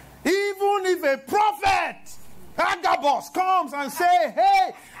 Even if a prophet, Agabus, comes and say,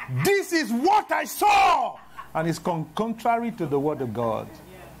 hey, this is what I saw, and it's contrary to the Word of God,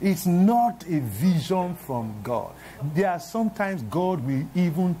 it's not a vision from God. There are sometimes God will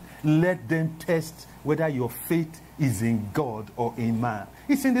even let them test whether your faith is in God or in man.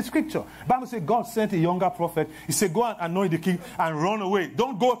 It's in the Scripture. The Bible says God sent a younger prophet. He said, go and anoint the king and run away.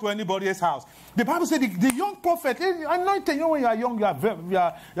 Don't go to anybody else's house. The Bible said the young prophet, anointed, you know, when you are young, you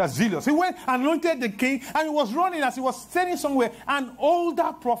are zealous. He went, anointed the king, and he was running as he was standing somewhere. An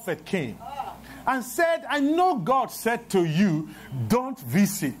older prophet came and said, I know God said to you, don't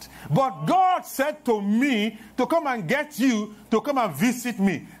visit. But God said to me to come and get you to come and visit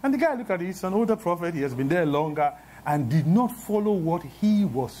me. And the guy looked at it. He's an older prophet. He has been there longer and did not follow what he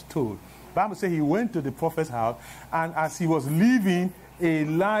was told. The Bible says he went to the prophet's house, and as he was leaving, a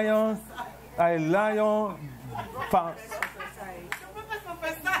lion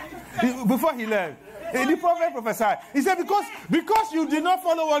before he left. The prophet prophesied. He said, because you did not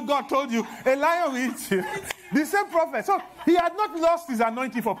follow what God told you, a lion will eat you. The same prophet. So he had not lost his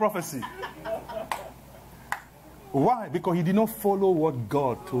anointing for prophecy. Why? Because he did not follow what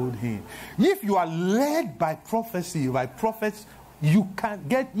God told him. If you are led by prophecy, by prophets, you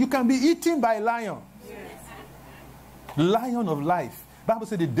can be eaten by a lion. Lion of life. The Bible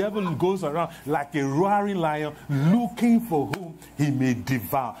says the devil goes around like a roaring lion looking for whom he may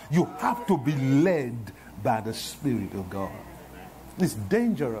devour. You have to be led by the Spirit of God. It's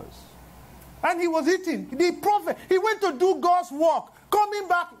dangerous. And he was eaten. The prophet, he went to do God's work. Coming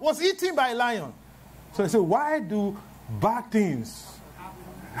back, was eaten by a lion. So I said, why do bad things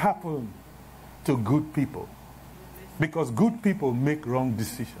happen to good people. Because good people make wrong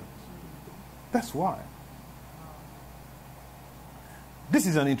decisions. That's why. This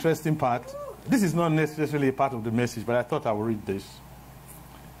is an interesting part. This is not necessarily a part of the message, but I thought I would read this.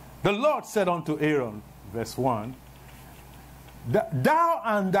 The Lord said unto Aaron, verse 1, Thou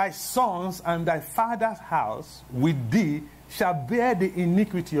and thy sons and thy father's house with thee shall bear the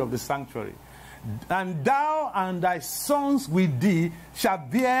iniquity of the sanctuary. And thou and thy sons with thee shall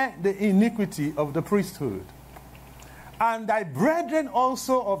bear the iniquity of the priesthood. And thy brethren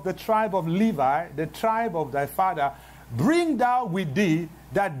also of the tribe of Levi, the tribe of thy father, bring thou with thee,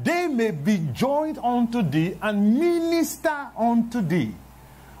 that they may be joined unto thee and minister unto thee.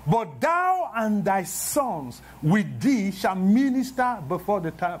 But thou and thy sons with thee shall minister before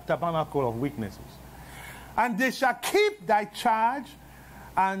the tabernacle of witnesses. And they shall keep thy charge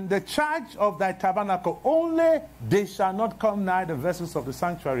and the charge of thy tabernacle. Only they shall not come nigh the vessels of the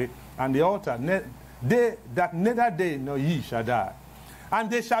sanctuary and the altar, that neither they nor ye shall die. And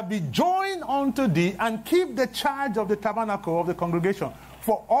they shall be joined unto thee, and keep the charge of the tabernacle of the congregation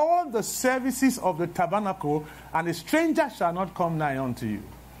for all the services of the tabernacle, and a stranger shall not come nigh unto you.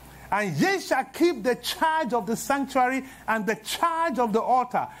 And ye shall keep the charge of the sanctuary and the charge of the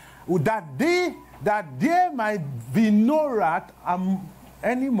altar, that there might be no wrath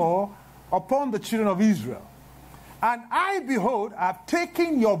any more upon the children of Israel. And I, behold, have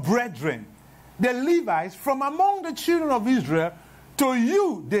taken your brethren, the Levites, from among the children of Israel. To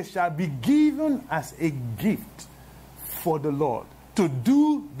you they shall be given as a gift for the Lord, to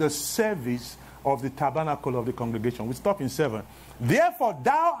do the service of the tabernacle of the congregation. We stop in 7. Therefore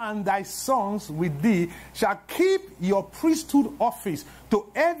thou and thy sons with thee shall keep your priesthood office to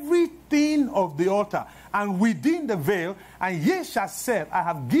everything of the altar and within the veil, and ye shall serve. I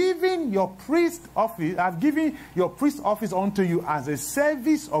have given your priest office unto you as a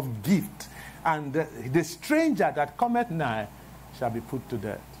service of gift, and the stranger that cometh nigh shall be put to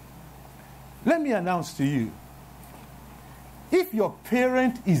death. Let me announce to you, if your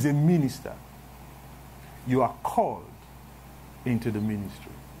parent is a minister, you are called into the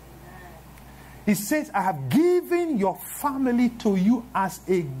ministry. He says, I have given your family to you as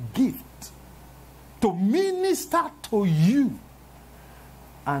a gift, to minister to you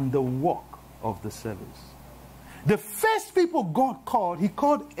and the work of the service. The first people God called, he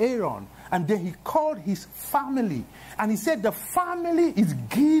called Aaron, and then he called his family. And he said the family is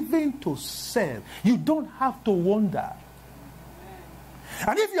given to serve. You don't have to wonder.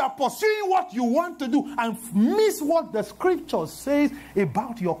 And if you are pursuing what you want to do and miss what the scripture says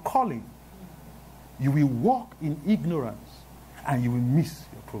about your calling, you will walk in ignorance and you will miss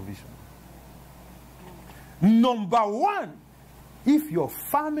your provision. Number one, if your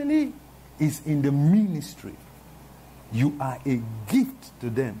family is in the ministry, you are a gift to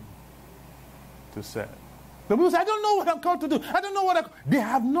them to serve. The people say, I don't know what I'm called to do. I don't know what They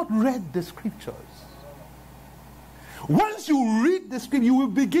have not read the scriptures. Once you read the scripture, you will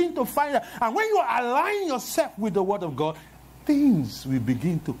begin to find out. And when you align yourself with the word of God, things will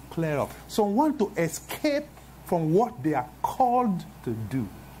begin to clear up. Some want to escape from what they are called to do.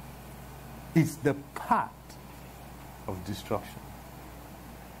 It's the path of destruction.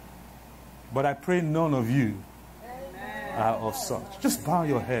 But I pray none of you are of such. Just bow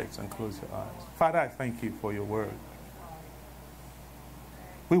your heads and close your eyes. Father, I thank you for your word.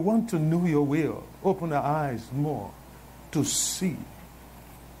 We want to know your will. Open our eyes more to see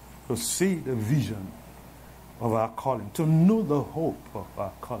the vision of our calling, to know the hope of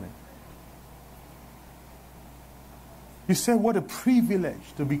our calling. You said what a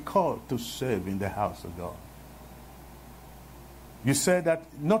privilege to be called to serve in the house of God. You said that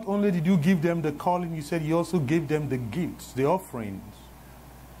not only did you give them the calling, you said you also gave them the gifts, the offerings,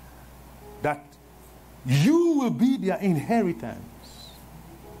 that you will be their inheritance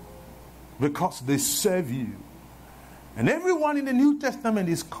because they serve you. And everyone in the New Testament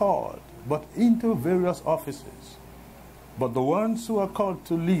is called, but into various offices. But the ones who are called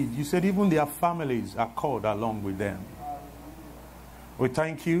to lead, you said even their families are called along with them. We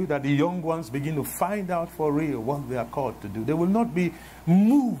thank you that the young ones begin to find out for real what they are called to do. They will not be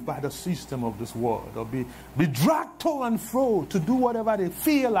moved by the system of this world or be dragged to and fro to do whatever they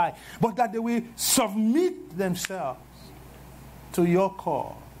feel like, but that they will submit themselves to your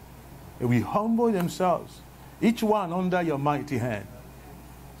call. They will humble themselves, each one under your mighty hand,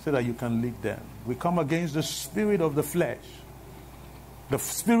 so that you can lead them. We come against the spirit of the flesh, the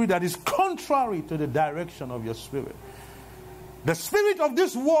spirit that is contrary to the direction of your spirit. The spirit of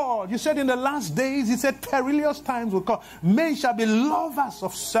this world, you said in the last days, you said perilous times will come. Men shall be lovers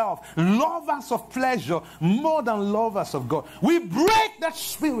of self, lovers of pleasure, more than lovers of God. We break that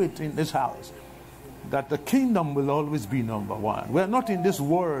spirit in this house, that the kingdom will always be number one. We're not in this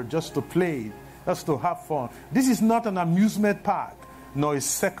world just to play, just to have fun. This is not an amusement park, nor a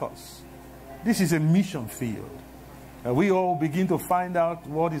circus. This is a mission field. And we all begin to find out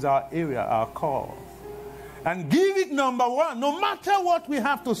what is our area, our call. And give it number one, no matter what we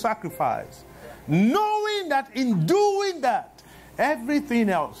have to sacrifice. Knowing that in doing that, everything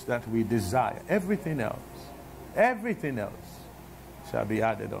else that we desire, everything else shall be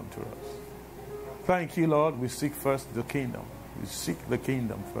added unto us. Thank you, Lord. We seek first the kingdom. We seek the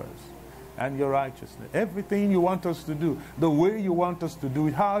kingdom first. And your righteousness. Everything you want us to do, the way you want us to do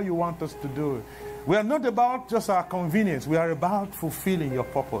it, how you want us to do it. We are not about just our convenience. We are about fulfilling your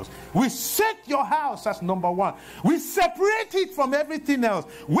purpose. We set your house as number one. We separate it from everything else.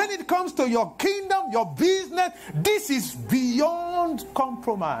 When it comes to your kingdom, your business, this is beyond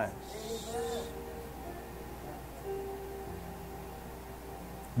compromise.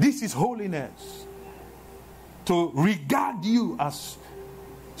 This is holiness. To regard you as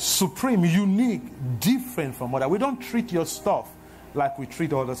supreme, unique, different from others. We don't treat your stuff like we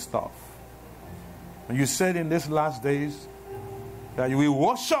treat other stuff. And you said in these last days that you will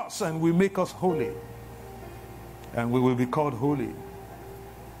wash us and will make us holy. And we will be called holy.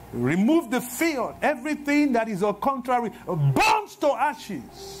 Remove the filth, everything that is contrary, burns to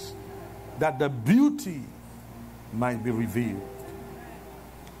ashes, that the beauty might be revealed.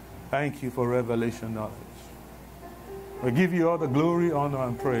 Thank you for revelation knowledge. We give you all the glory, honor,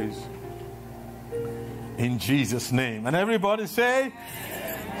 and praise. In Jesus' name. And everybody say,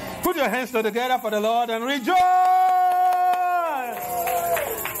 put your hands together for the Lord and rejoice.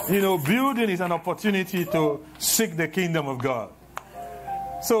 You know, building is an opportunity to seek the kingdom of God.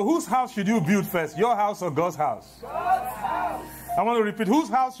 So whose house should you build first? Your house or God's house? God's house. I want to repeat. Whose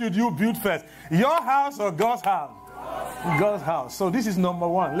house should you build first? Your house or God's house? God's house. So this is number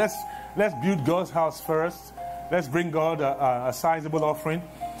one. Let's build God's house first. Let's bring God a sizable offering.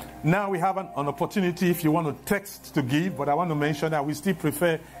 Now we have an opportunity if you want to text to give, but I want to mention that we still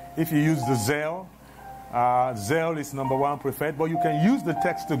prefer if you use the Zelle. Zelle is number one preferred, but you can use the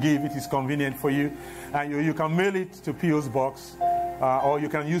text to give. It is convenient for you. And you can mail it to P.O Box, or you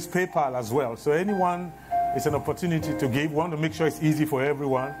can use PayPal as well. So anyone, it's an opportunity to give. We want to make sure it's easy for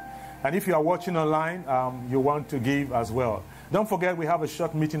everyone. And if you are watching online, you want to give as well. Don't forget we have a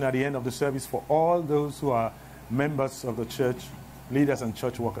short meeting at the end of the service for all those who are members of the church, leaders and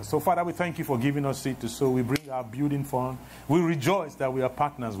church workers. So Father, we thank you for giving us seed to sow. We bring our building fund. We rejoice that we are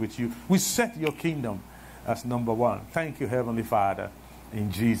partners with you. We set your kingdom as number one. Thank you, Heavenly Father, in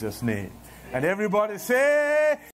Jesus' name. And everybody say...